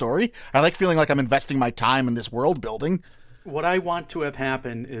backstory. I like feeling like I'm investing my time in this world building. What I want to have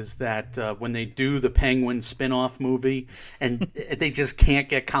happen is that when they do the Penguin spin-off movie, and they just can't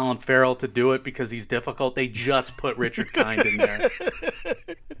get Colin Farrell to do it because he's difficult, they just put Richard Kind in there.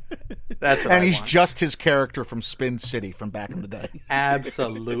 That's what I he's want. Just his character from Spin City from back in the day.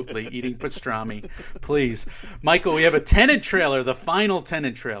 Absolutely. Eating pastrami. Please. Michael, we have a Tenet trailer, the final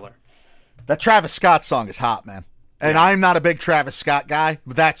Tenet trailer. That Travis Scott song is hot, man. And I'm not a big Travis Scott guy,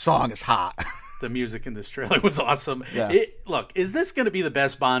 but that song is hot. The music in this trailer was awesome. Yeah. Look, is this going to be the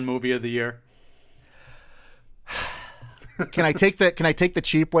best Bond movie of the year? Can I take the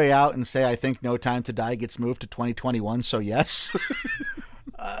cheap way out and say I think No Time to Die gets moved to 2021? So yes.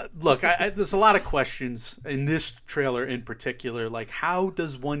 Look, there's a lot of questions in this trailer in particular. Like, how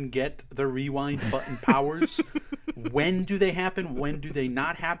does one get the rewind button powers? When do they happen? When do they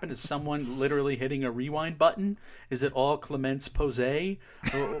not happen? Is someone literally hitting a rewind button? Is it all Clemence Posay?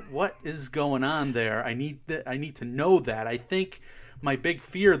 What is going on there? I need to know that. I think my big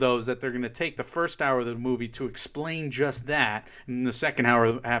fear, though, is that they're going to take the first hour of the movie to explain just that, and the second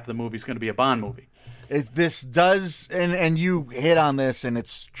hour half of the movie is going to be a Bond movie. This does, and you hit on this, and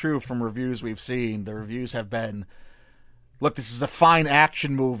it's true from reviews we've seen. The reviews have been, look, this is a fine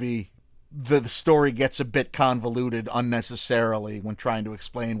action movie. The story gets a bit convoluted unnecessarily when trying to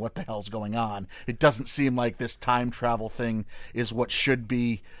explain what the hell's going on. It doesn't seem like this time travel thing is what should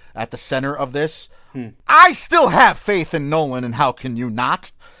be at the center of this. I still have faith in Nolan, and how can you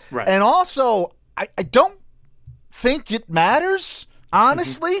not? Right. And also, I don't think it matters.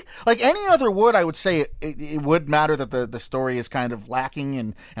 Honestly, like any other would, I would say it would matter that the story is kind of lacking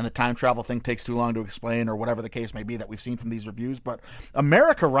and the time travel thing takes too long to explain, or whatever the case may be that we've seen from these reviews. But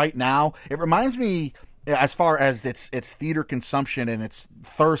America right now, it reminds me, as far as its theater consumption and its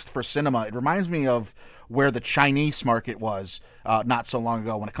thirst for cinema, it reminds me of where the Chinese market was not so long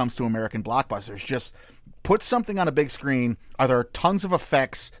ago when it comes to American blockbusters. Just put something on a big screen. Are there tons of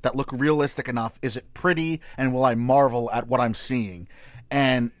effects that look realistic enough? Is it pretty? And will I marvel at what I'm seeing?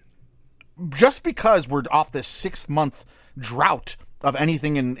 And just because we're off this 6-month drought of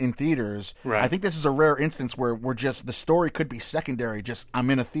anything in theaters, right. I think this is a rare instance where we're just, the story could be secondary. Just, I'm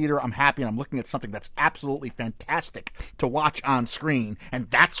in a theater, I'm happy, and I'm looking at something that's absolutely fantastic to watch on screen.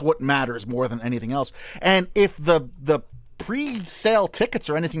 And that's what matters more than anything else. And if the pre-sale tickets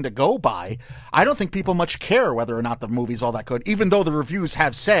or anything to go by, I don't think people much care whether or not the movie's all that good, even though the reviews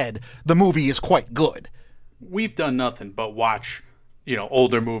have said the movie is quite good. We've done nothing but watch,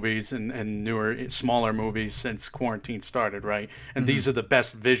 older movies and newer, smaller movies since quarantine started, right? And these are the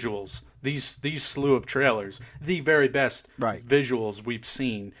best visuals. These slew of trailers, the very best visuals we've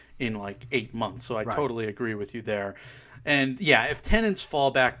seen in like 8 months. So I totally agree with you there. And yeah, if Tenet's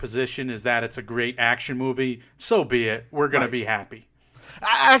fallback position is that it's a great action movie, so be it. We're going to be happy.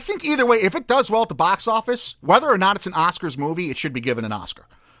 I think either way, if it does well at the box office, whether or not it's an Oscars movie, it should be given an Oscar.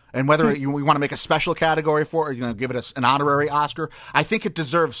 And whether we want to make a special category for it, or give it an honorary Oscar, I think it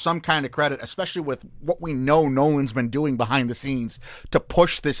deserves some kind of credit, especially with what we know Nolan's been doing behind the scenes to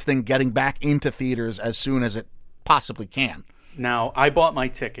push this thing getting back into theaters as soon as it possibly can. Now, I bought my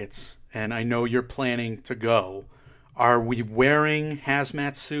tickets, and I know you're planning to go. Are we wearing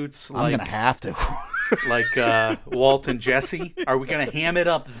hazmat suits? I'm going to have to. Like Walt and Jesse? Are we going to ham it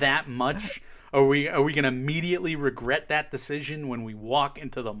up that much? Are we going to immediately regret that decision when we walk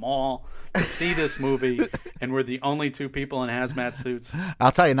into the mall to see this movie and we're the only two people in hazmat suits?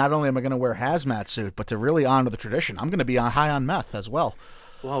 I'll tell you, not only am I going to wear a hazmat suit, but to really honor the tradition, I'm going to be high on meth as well.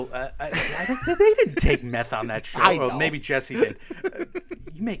 Well, they didn't take meth on that show. I know. Well, maybe Jesse did.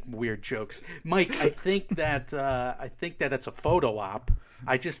 You make weird jokes, Mike. I think that it's a photo op.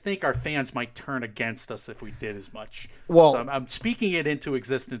 I just think our fans might turn against us if we did as much. Well, so I'm speaking it into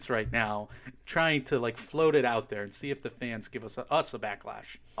existence right now, trying to float it out there and see if the fans give us a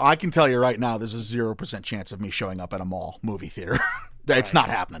backlash. I can tell you right now, there's a 0% chance of me showing up at a mall movie theater. It's not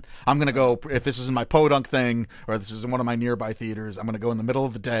happening. I'm going to go, if this is in my Podunk thing, or this is in one of my nearby theaters, I'm going to go in the middle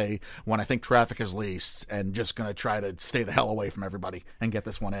of the day when I think traffic is least, and just going to try to stay the hell away from everybody and get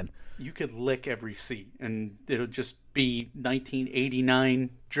this one in. You could lick every seat, and it'll just be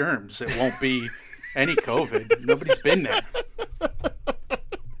 1989 germs. It won't be any COVID. Nobody's been there.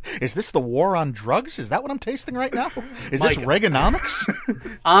 Is this the war on drugs? Is that what I'm tasting right now? Is Mike, this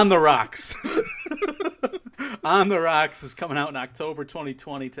Reaganomics? On the Rocks. On the Rocks is coming out in October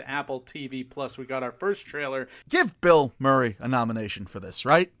 2020 to Apple TV Plus. We got our first trailer. Give Bill Murray a nomination for this,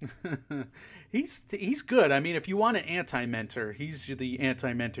 right? He's good. I mean, if you want an anti-mentor, he's the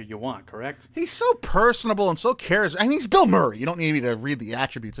anti-mentor you want, correct? He's so personable and so charismatic. I mean, he's Bill Murray. You don't need me to read the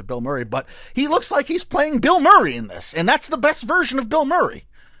attributes of Bill Murray, but he looks like he's playing Bill Murray in this, and that's the best version of Bill Murray.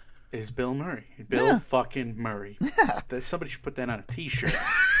 Is Bill Murray. Bill fucking Murray. Yeah. Somebody should put that on a t-shirt.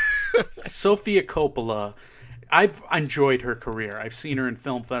 Sofia Coppola, I've enjoyed her career. I've seen her in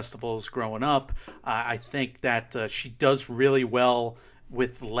film festivals growing up. I think that she does really well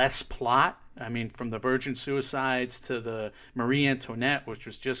with less plot. I mean, from the Virgin Suicides to the Marie Antoinette, which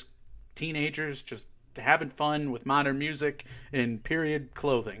was just teenagers just having fun with modern music and period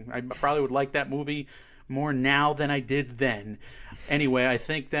clothing. I probably would like that movie more now than I did then. Anyway, I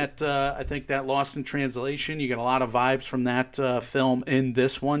think that Lost in Translation, you get a lot of vibes from that film in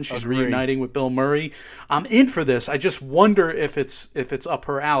this one. She's reuniting with Bill Murray. I'm in for this. I just wonder if it's up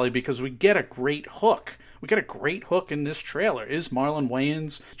her alley, because we get a great hook We got a great hook in this trailer. Is Marlon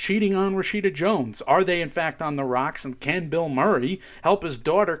Wayans cheating on Rashida Jones? Are they in fact on the rocks? And can Bill Murray help his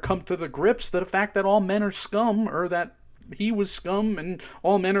daughter come to the grips to the fact that all men are scum, or that he was scum and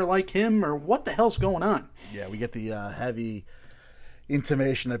all men are like him, or what the hell's going on? Yeah, we get the heavy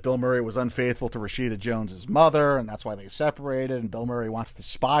intimation that Bill Murray was unfaithful to Rashida Jones's mother, and that's why they separated. And Bill Murray wants to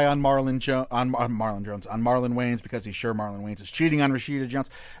spy on Marlon Wayans because he's sure Marlon Wayans is cheating on Rashida Jones.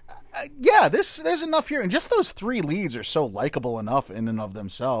 Yeah, there's enough here, and just those three leads are so likable enough in and of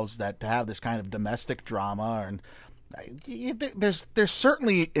themselves that to have this kind of domestic drama, and there's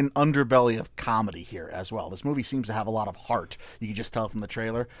certainly an underbelly of comedy here as well. This movie seems to have a lot of heart. You can just tell from the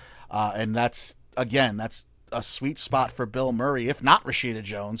trailer, and that's a sweet spot for Bill Murray, if not Rashida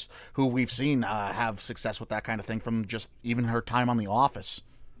Jones, who we've seen have success with that kind of thing from just even her time on The Office.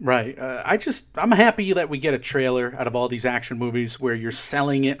 Right. I'm happy that we get a trailer out of all these action movies where you're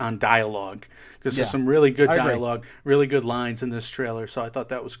selling it on dialogue, because there's some really good dialogue, really good lines in this trailer. So I thought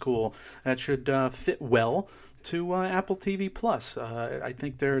that was cool. That should fit well to Apple TV Plus. I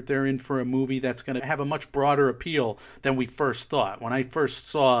think they're in for a movie that's going to have a much broader appeal than we first thought. When I first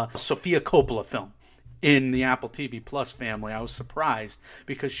saw a Sofia Coppola film in the Apple TV Plus family, I was surprised,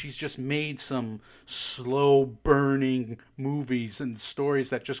 because she's just made some slow burning movies and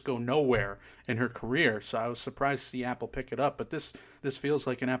stories that just go nowhere in her career. So I was surprised to see Apple pick it up, but this feels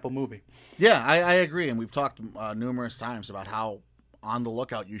like an Apple movie. Yeah, I agree. And we've talked numerous times about how on the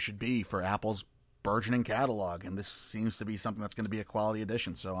lookout you should be for Apple's burgeoning catalog. And this seems to be something that's going to be a quality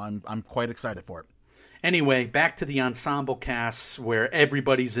addition. So I'm quite excited for it. Anyway, back to the ensemble casts where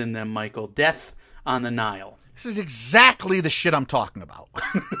everybody's in them, Michael. Death on the Nile. This is exactly the shit I'm talking about.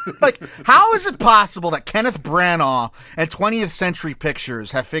 Like, how is it possible that Kenneth Branagh and 20th Century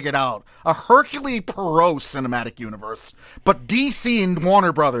Pictures have figured out a Hercule Poirot cinematic universe, but DC and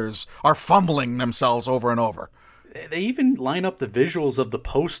Warner Brothers are fumbling themselves over and over? They even line up the visuals of the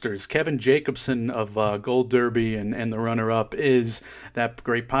posters. Kevin Jacobson of Gold Derby and the runner-up is that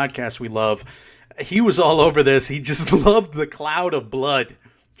great podcast we love. He was all over this. He just loved the cloud of blood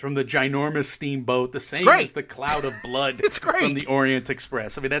from the ginormous steamboat, the same as the cloud of blood from the Orient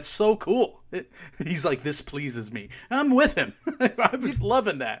Express. I mean, that's so cool. He's like, this pleases me. I'm with him. I was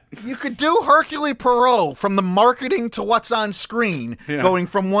loving that. You could do Hercule Poirot from the marketing to what's on screen, going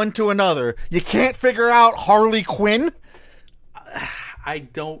from one to another. You can't figure out Harley Quinn? I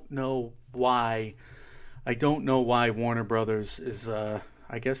don't know why. Warner Brothers is,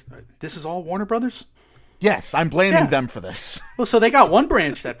 I guess, this is all Warner Brothers? Yes, I'm blaming them for this. Well, so they got one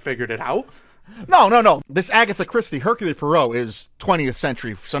branch that figured it out. No. This Agatha Christie Hercule Poirot is 20th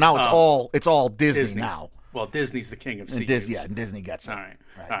Century, so now it's all Disney now. Well, Disney's the king of CUs. And Disney gets it. All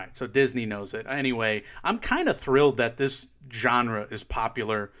right. So Disney knows it. Anyway, I'm kind of thrilled that this genre is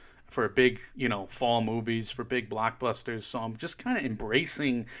popular for big, fall movies, for big blockbusters. So I'm just kind of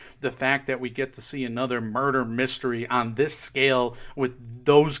embracing the fact that we get to see another murder mystery on this scale with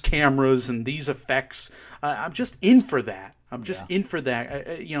those cameras and these effects. I'm just in for that. A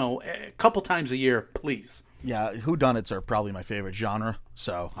couple times a year, please. Yeah, whodunits are probably my favorite genre,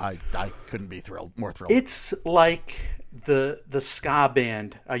 so I couldn't be more thrilled. It's like the ska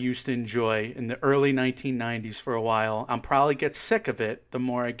band I used to enjoy in the early 1990s for a while. I'll probably get sick of it the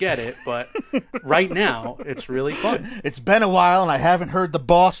more I get it, but right now it's really fun. It's been a while, and I haven't heard the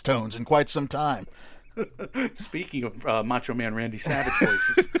Boss Tones in quite some time. Speaking of Macho Man Randy Savage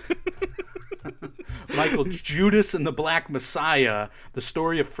voices. Michael, Judas and the Black Messiah, the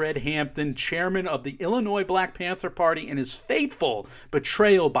story of Fred Hampton, chairman of the Illinois Black Panther Party, and his fateful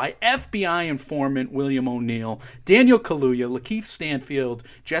betrayal by FBI informant William O'Neill, Daniel Kaluuya, Lakeith Stanfield,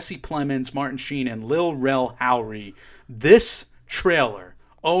 Jesse Plemons, Martin Sheen, and Lil Rel Howery. This trailer,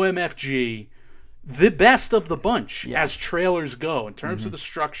 OMFG, the best of the bunch as trailers go in terms of the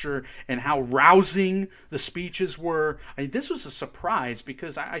structure and how rousing the speeches were. I mean, this was a surprise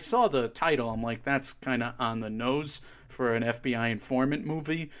because I saw the title. I'm like, that's kind of on the nose for an FBI informant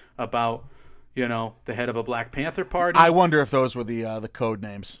movie about, the head of a Black Panther Party. I wonder if those were the code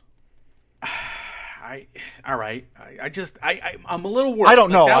names. All right. I'm a little worried. I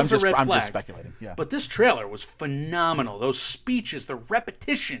don't know. I'm just speculating. Yeah. But this trailer was phenomenal. Those speeches, the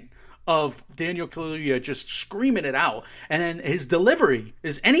repetition of Daniel Kaluuya just screaming it out, and then his delivery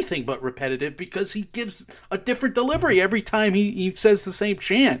is anything but repetitive because he gives a different delivery every time he says the same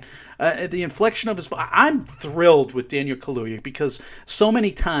chant. The inflection of his voice. I'm thrilled with Daniel Kaluuya because so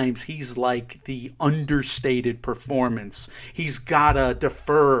many times he's like the understated performance. He's gotta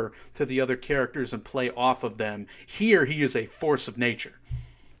defer to the other characters and play off of them. Here he is a force of nature.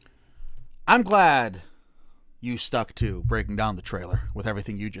 I'm glad you stuck to breaking down the trailer with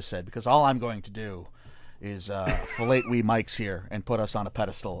everything you just said, because all I'm going to do fillet we mics here and put us on a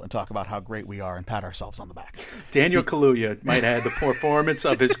pedestal and talk about how great we are and pat ourselves on the back. Daniel Kaluuya might have had the performance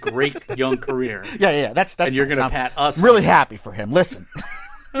of his great young career. Yeah. That's and you're going to pat us. I'm really happy for him. Listen.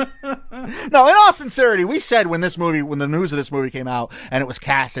 No, in all sincerity, we said when the news of this movie came out and it was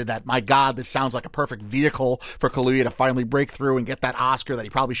casted that, my God, this sounds like a perfect vehicle for Kaluuya to finally break through and get that Oscar that he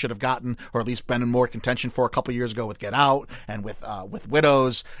probably should have gotten, or at least been in more contention for a couple years ago with Get Out and with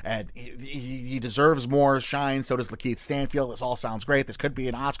Widows. And he deserves more shine. So does Lakeith Stanfield. This all sounds great. This could be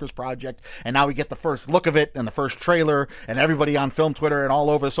an Oscars project. And now we get the first look of it and the first trailer, and everybody on film Twitter and all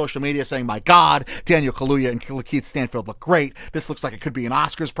over the social media saying, my God, Daniel Kaluuya and Lakeith Stanfield look great. This looks like it could be an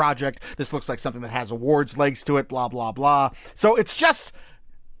Oscars project. This looks like something that has awards legs to it, blah, blah, blah. So it's just,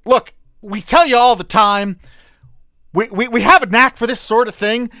 look, we tell you all the time, we have a knack for this sort of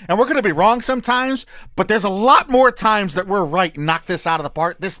thing, and we're going to be wrong sometimes, but there's a lot more times that we're right and knock this out of the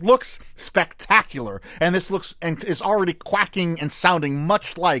park. This looks spectacular, and this looks and is already quacking and sounding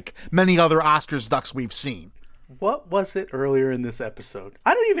much like many other Oscars ducks we've seen. What was it earlier in this episode?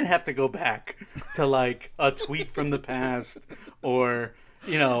 I don't even have to go back to like a tweet from the past or...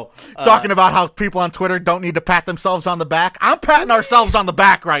 talking about how people on Twitter don't need to pat themselves on the back. I'm patting ourselves on the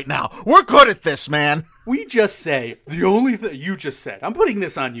back right now. We're good at this, man. We just say the only thing you just said. I'm putting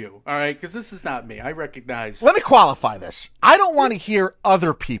this on you, all right? Because this is not me. I recognize. Let me qualify this. I don't want to hear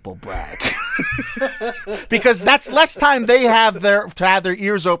other people brag. Because that's less time they have their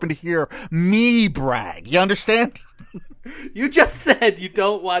ears open to hear me brag. You understand? You just said you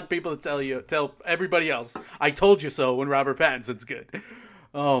don't want people to tell everybody else. I told you so when Robert Pattinson's good.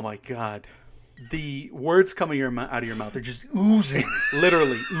 Oh, my God. The words coming out of your mouth are just oozing,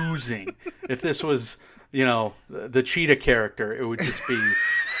 literally oozing. If this was, the cheetah character, it would just be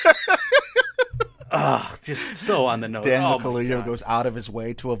just so on the nose. Daniel Kaluuya goes out of his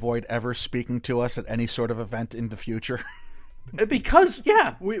way to avoid ever speaking to us at any sort of event in the future. Because,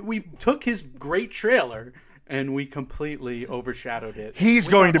 we took his great trailer and we completely overshadowed it. He's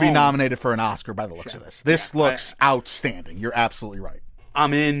going to be nominated for an Oscar by the looks of this. This looks outstanding. You're absolutely right.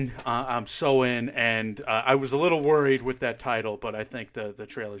 I'm in. I'm so in. And I was a little worried with that title, but I think the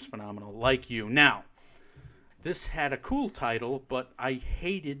trailer's phenomenal. Like you. Now, this had a cool title, but I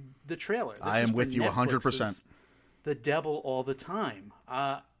hated the trailer. I am with you 100%. The Devil All the Time.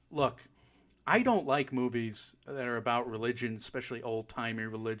 Look, I don't like movies that are about religion, especially old-timey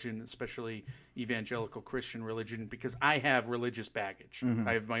religion, especially evangelical Christian religion, because I have religious baggage. Mm-hmm.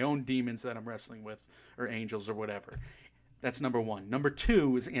 I have my own demons that I'm wrestling with, or angels or whatever. That's number one. Number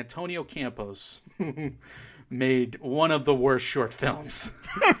two is Antonio Campos made one of the worst short films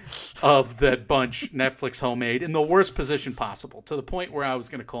of that bunch Netflix homemade in the worst position possible, to the point where I was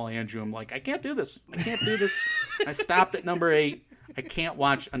going to call Andrew. I'm like, I can't do this. I stopped at number 8. I can't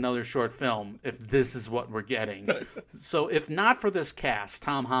watch another short film if this is what we're getting. So if not for this cast,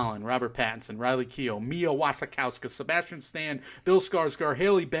 Tom Holland, Robert Pattinson, Riley Keough, Mia Wasikowska, Sebastian Stan, Bill Skarsgård,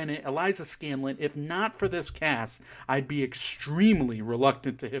 Haley Bennett, Eliza Scanlon, if not for this cast, I'd be extremely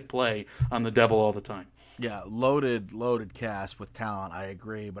reluctant to hit play on The Devil All the Time. Yeah, loaded cast with talent, I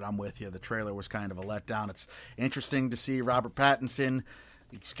agree, but I'm with you. The trailer was kind of a letdown. It's interesting to see Robert Pattinson.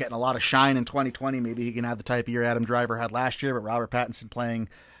 He's getting a lot of shine in 2020. Maybe he can have the type of year Adam Driver had last year, but Robert Pattinson playing,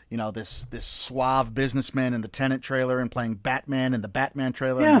 this suave businessman in the Tenet trailer and playing Batman in the Batman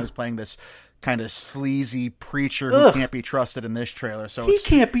trailer. Yeah. And he was playing this kind of sleazy preacher who can't be trusted in this trailer. So he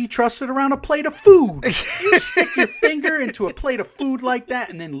can't be trusted around a plate of food. You stick your finger into a plate of food like that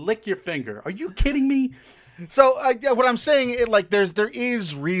and then lick your finger. Are you kidding me? So what I'm saying, there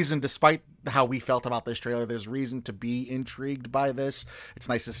is reason, despite how we felt about this trailer, there's reason to be intrigued by this. It's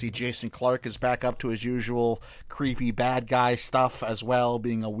nice to see Jason Clarke is back up to his usual creepy bad guy stuff as well,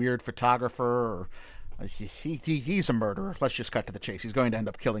 being a weird photographer. Or he's a murderer. Let's just cut to the chase. He's going to end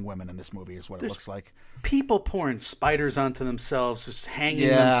up killing women in this movie, is what it looks like. People pouring spiders onto themselves, just hanging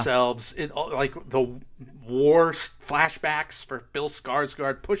themselves. Like the war flashbacks for Bill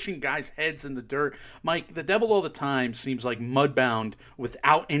Skarsgård, pushing guys' heads in the dirt. Mike, The Devil All the Time seems like Mudbound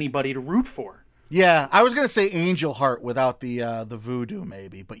without anybody to root for. Yeah, I was going to say Angel Heart without the voodoo,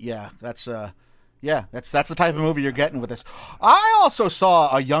 maybe. But that's the type of movie you're getting with this. I also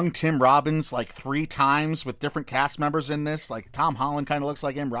saw a young Tim Robbins like 3 times with different cast members in this. Like Tom Holland kind of looks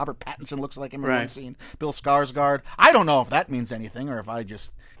like him. Robert Pattinson looks like him in one scene. Bill Skarsgård. I don't know if that means anything or if I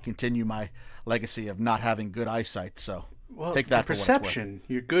just continue my legacy of not having good eyesight. So Well, Take that for what it's worth. perception,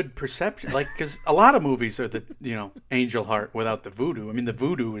 your good perception, like because a lot of movies are the Angel Heart without the voodoo. I mean, the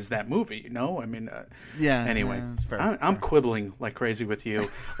voodoo is that movie, I mean, yeah. Anyway, that's fair, I'm quibbling like crazy with you.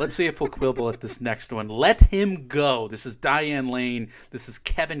 Let's see if we'll quibble at this next one. Let Him Go. This is Diane Lane. This is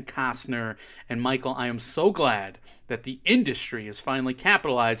Kevin Costner and Michael. I am so glad that the industry is finally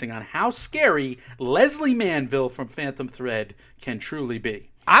capitalizing on how scary Leslie Manville from Phantom Thread can truly be.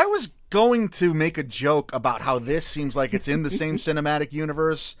 I was going to make a joke about how this seems like it's in the same cinematic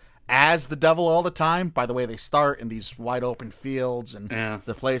universe as The Devil All the Time. By the way, they start in these wide open fields and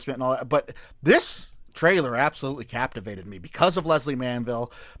the placement and all that. But this trailer absolutely captivated me because of Leslie Manville,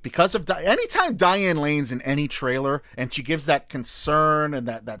 because of anytime Diane Lane's in any trailer and she gives that concern and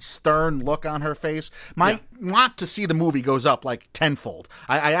that stern look on her face, my want to see the movie goes up like tenfold.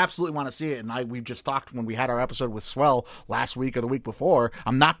 I absolutely want to see it, and we've just talked when we had our episode with Swell last week or the week before.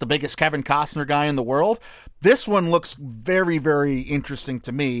 I'm not the biggest Kevin Costner guy in the world. This one looks very, very interesting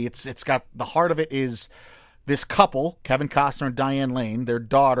to me. It's got the heart of it is this couple, Kevin Costner and Diane Lane, their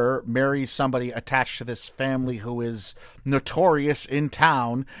daughter marries somebody attached to this family who is notorious in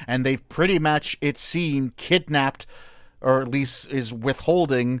town, and they've pretty much, it's seen, kidnapped, or at least is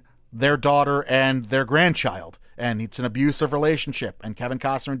withholding their daughter and their grandchild. And it's an abusive relationship, and Kevin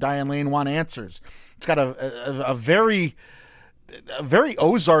Costner and Diane Lane want answers. It's got a very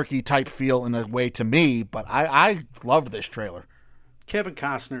Ozarky type feel in a way to me, but I love this trailer. Kevin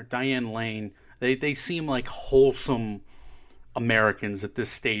Costner, Diane Lane, They seem like wholesome Americans at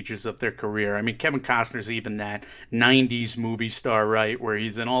this stages of their career. I mean, Kevin Costner's even that 90s movie star, right, where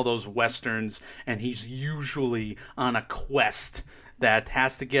he's in all those westerns and he's usually on a quest that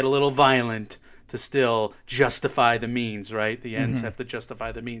has to get a little violent to still justify the means, right? The ends have to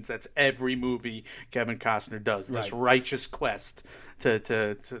justify the means. That's every movie Kevin Costner does. This righteous quest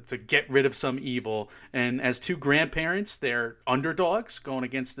to get rid of some evil. And as two grandparents, they're underdogs going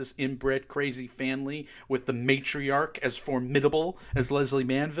against this inbred crazy family with the matriarch as formidable as Leslie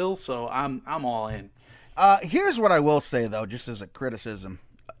Manville. So I'm all in. Here's what I will say, though, just as a criticism.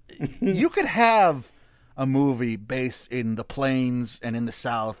 You could have a movie based in the plains and in the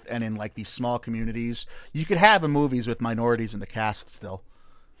South and in like these small communities. You could have movies with minorities in the cast still.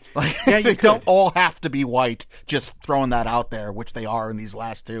 Like, they don't all have to be white, just throwing that out there, which they are in these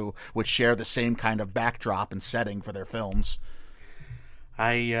last two, which share the same kind of backdrop and setting for their films.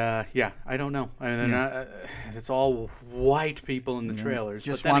 I don't know. I mean, it's all white people in the trailers.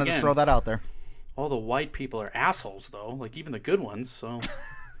 Just but then wanted again, to throw that out there. All the white people are assholes, though. Like, even the good ones, so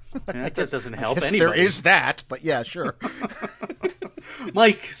that doesn't help anybody. There is that, but yeah, sure.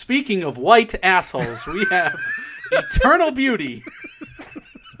 Mike, speaking of white assholes, we have Eternal Beauty.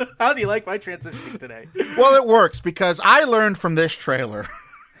 How do you like my transitioning today? Well, it works because I learned from this trailer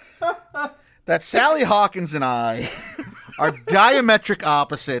that Sally Hawkins and I are diametric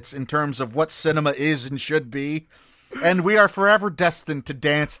opposites in terms of what cinema is and should be, and we are forever destined to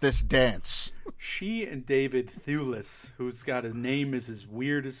dance this dance. She and David Thewlis, who's got a name as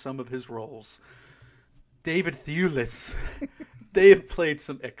weird as some of his roles. David Thewlis. They have played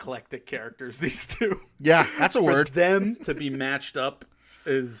some eclectic characters, these two. Yeah, that's a word. For them to be matched up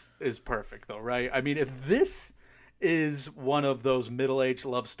is perfect, though, right? I mean, if this is one of those middle-aged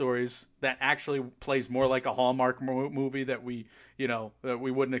love stories that actually plays more like a Hallmark movie that we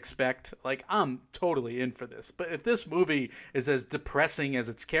wouldn't expect, like, I'm totally in for this. But if this movie is as depressing as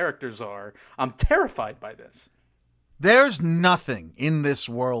its characters are, I'm terrified by this. There's nothing in this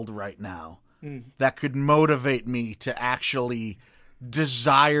world right now that could motivate me to actually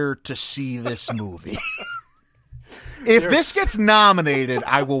desire to see this movie. If this gets nominated,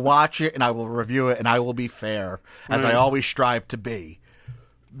 I will watch it and I will review it and I will be fair, as I always strive to be.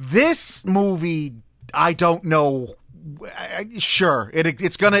 This movie, I don't know. Sure,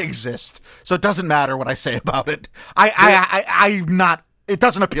 it's going to exist, so it doesn't matter what I say about it. I'm not. It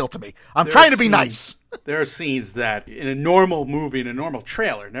doesn't appeal to me. I'm trying to be nice. There are scenes that in a normal movie, in a normal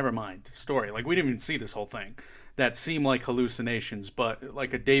trailer, never mind story, like we didn't even see this whole thing, that seem like hallucinations, but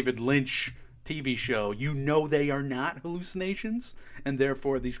like a David Lynch TV show, they are not hallucinations, and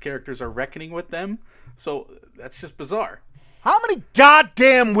therefore these characters are reckoning with them. So that's just bizarre. How many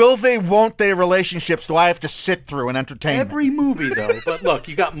goddamn will they, won't they relationships do I have to sit through in entertainment? Every movie, though. But look,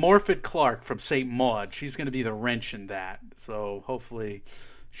 you got Morfydd Clark from St. Maud. She's going to be the wrench in that. So hopefully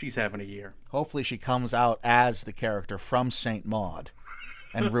she's having a year. Hopefully she comes out as the character from St. Maud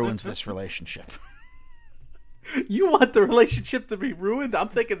and ruins this relationship. You want the relationship to be ruined? I'm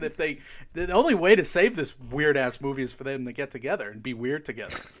thinking the only way to save this weird-ass movie is for them to get together and be weird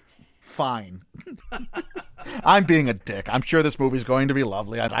together. Fine. I'm being a dick. I'm sure this movie's going to be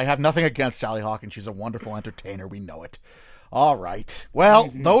lovely. I have nothing against Sally Hawkins. She's a wonderful entertainer. We know it. All right.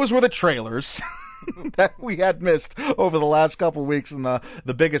 Well, those were the trailers that we had missed over the last couple of weeks, and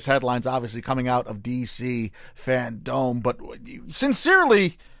the biggest headlines obviously coming out of DC fandom. But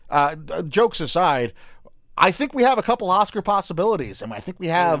sincerely, jokes aside, I think we have a couple Oscar possibilities, and I think we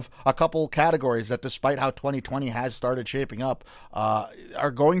have a couple categories that, despite how 2020 has started shaping up,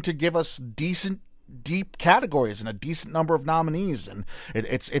 are going to give us decent, deep categories and a decent number of nominees, and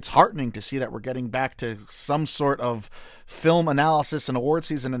it's heartening to see that we're getting back to some sort of film analysis and award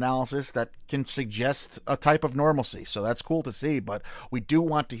season analysis that can suggest a type of normalcy. So that's cool to see, but we do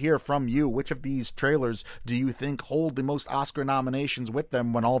want to hear from you. Which of these trailers do you think hold the most Oscar nominations with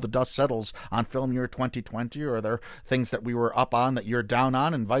them when all the dust settles on film year 2020? Or are there things that we were up on that you're down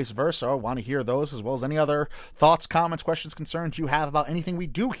on, and vice versa? I want to hear those, as well as any other thoughts, comments, questions, concerns you have about anything we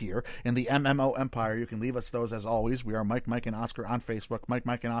do here in the MMO Empire. You can leave us those as always. We are Mike, and Oscar on Facebook,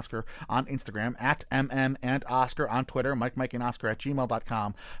 Mike, and Oscar on Instagram, at MM and Oscar on Twitter, Mike, and Oscar at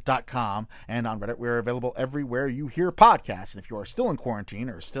gmail.com, and on Reddit. We're available everywhere you hear podcasts. And if you are still in quarantine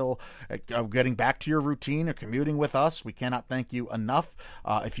or still getting back to your routine or commuting with us, we cannot thank you enough.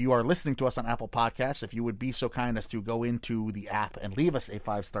 If you are listening to us on Apple Podcasts, if you would be so kind as to go into the app and leave us a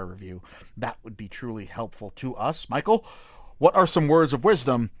 5-star review, that would be truly helpful to us. Michael, what are some words of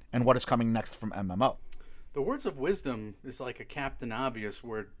wisdom, and what is coming next from MMO? The words of wisdom is like a Captain Obvious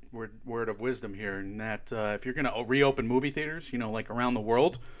word of wisdom here, in that if you're going to reopen movie theaters, like around the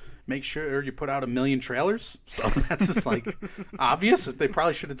world, make sure you put out 1 million trailers. So that's just like obvious. They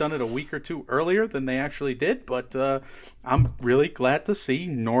probably should have done it a week or two earlier than they actually did. But I'm really glad to see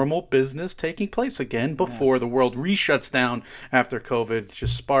normal business taking place again before the world reshuts down after COVID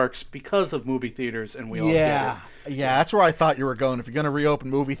just sparks because of movie theaters, and we all get it. Yeah, that's where I thought you were going. If you're going to reopen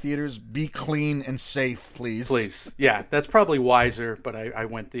movie theaters, be clean and safe, please. Please. Yeah, that's probably wiser, but I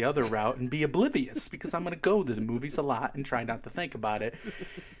went the other route and be oblivious, because I'm going to go to the movies a lot and try not to think about it.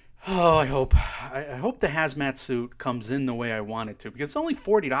 Oh, I hope the hazmat suit comes in the way I want it to, because it's only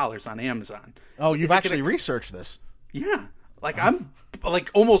 $40 on Amazon. Oh, you've actually researched this? Yeah. I'm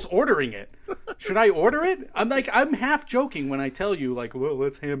almost ordering it. Should I order it? I'm half joking when I tell you, well,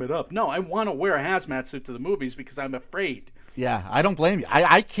 let's ham it up. No, I want to wear a hazmat suit to the movies because I'm afraid. Yeah, I don't blame you.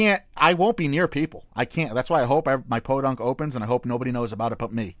 I won't be near people. I can't. That's why I hope my podunk opens, and I hope nobody knows about it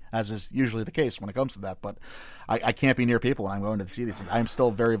but me, as is usually the case when it comes to that. But I can't be near people when I'm going to see these things. I'm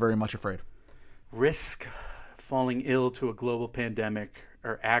still very, very much afraid. Risk falling ill to a global pandemic,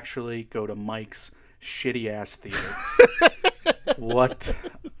 or actually go to Mike's shitty-ass theater. What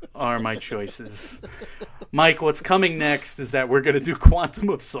are my choices? Mike, what's coming next is that we're going to do Quantum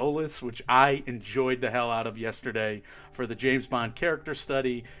of Solace, which I enjoyed the hell out of yesterday for the James Bond character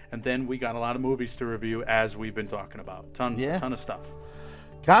study, and then we got a lot of movies to review, as we've been talking about. Ton of stuff.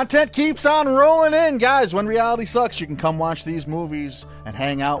 Content keeps on rolling in, guys. When reality sucks, you can come watch these movies and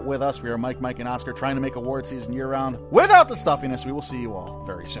hang out with us. We are Mike, and Oscar, trying to make award season year-round without the stuffiness. We will see you all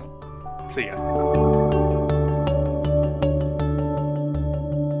very soon. See ya.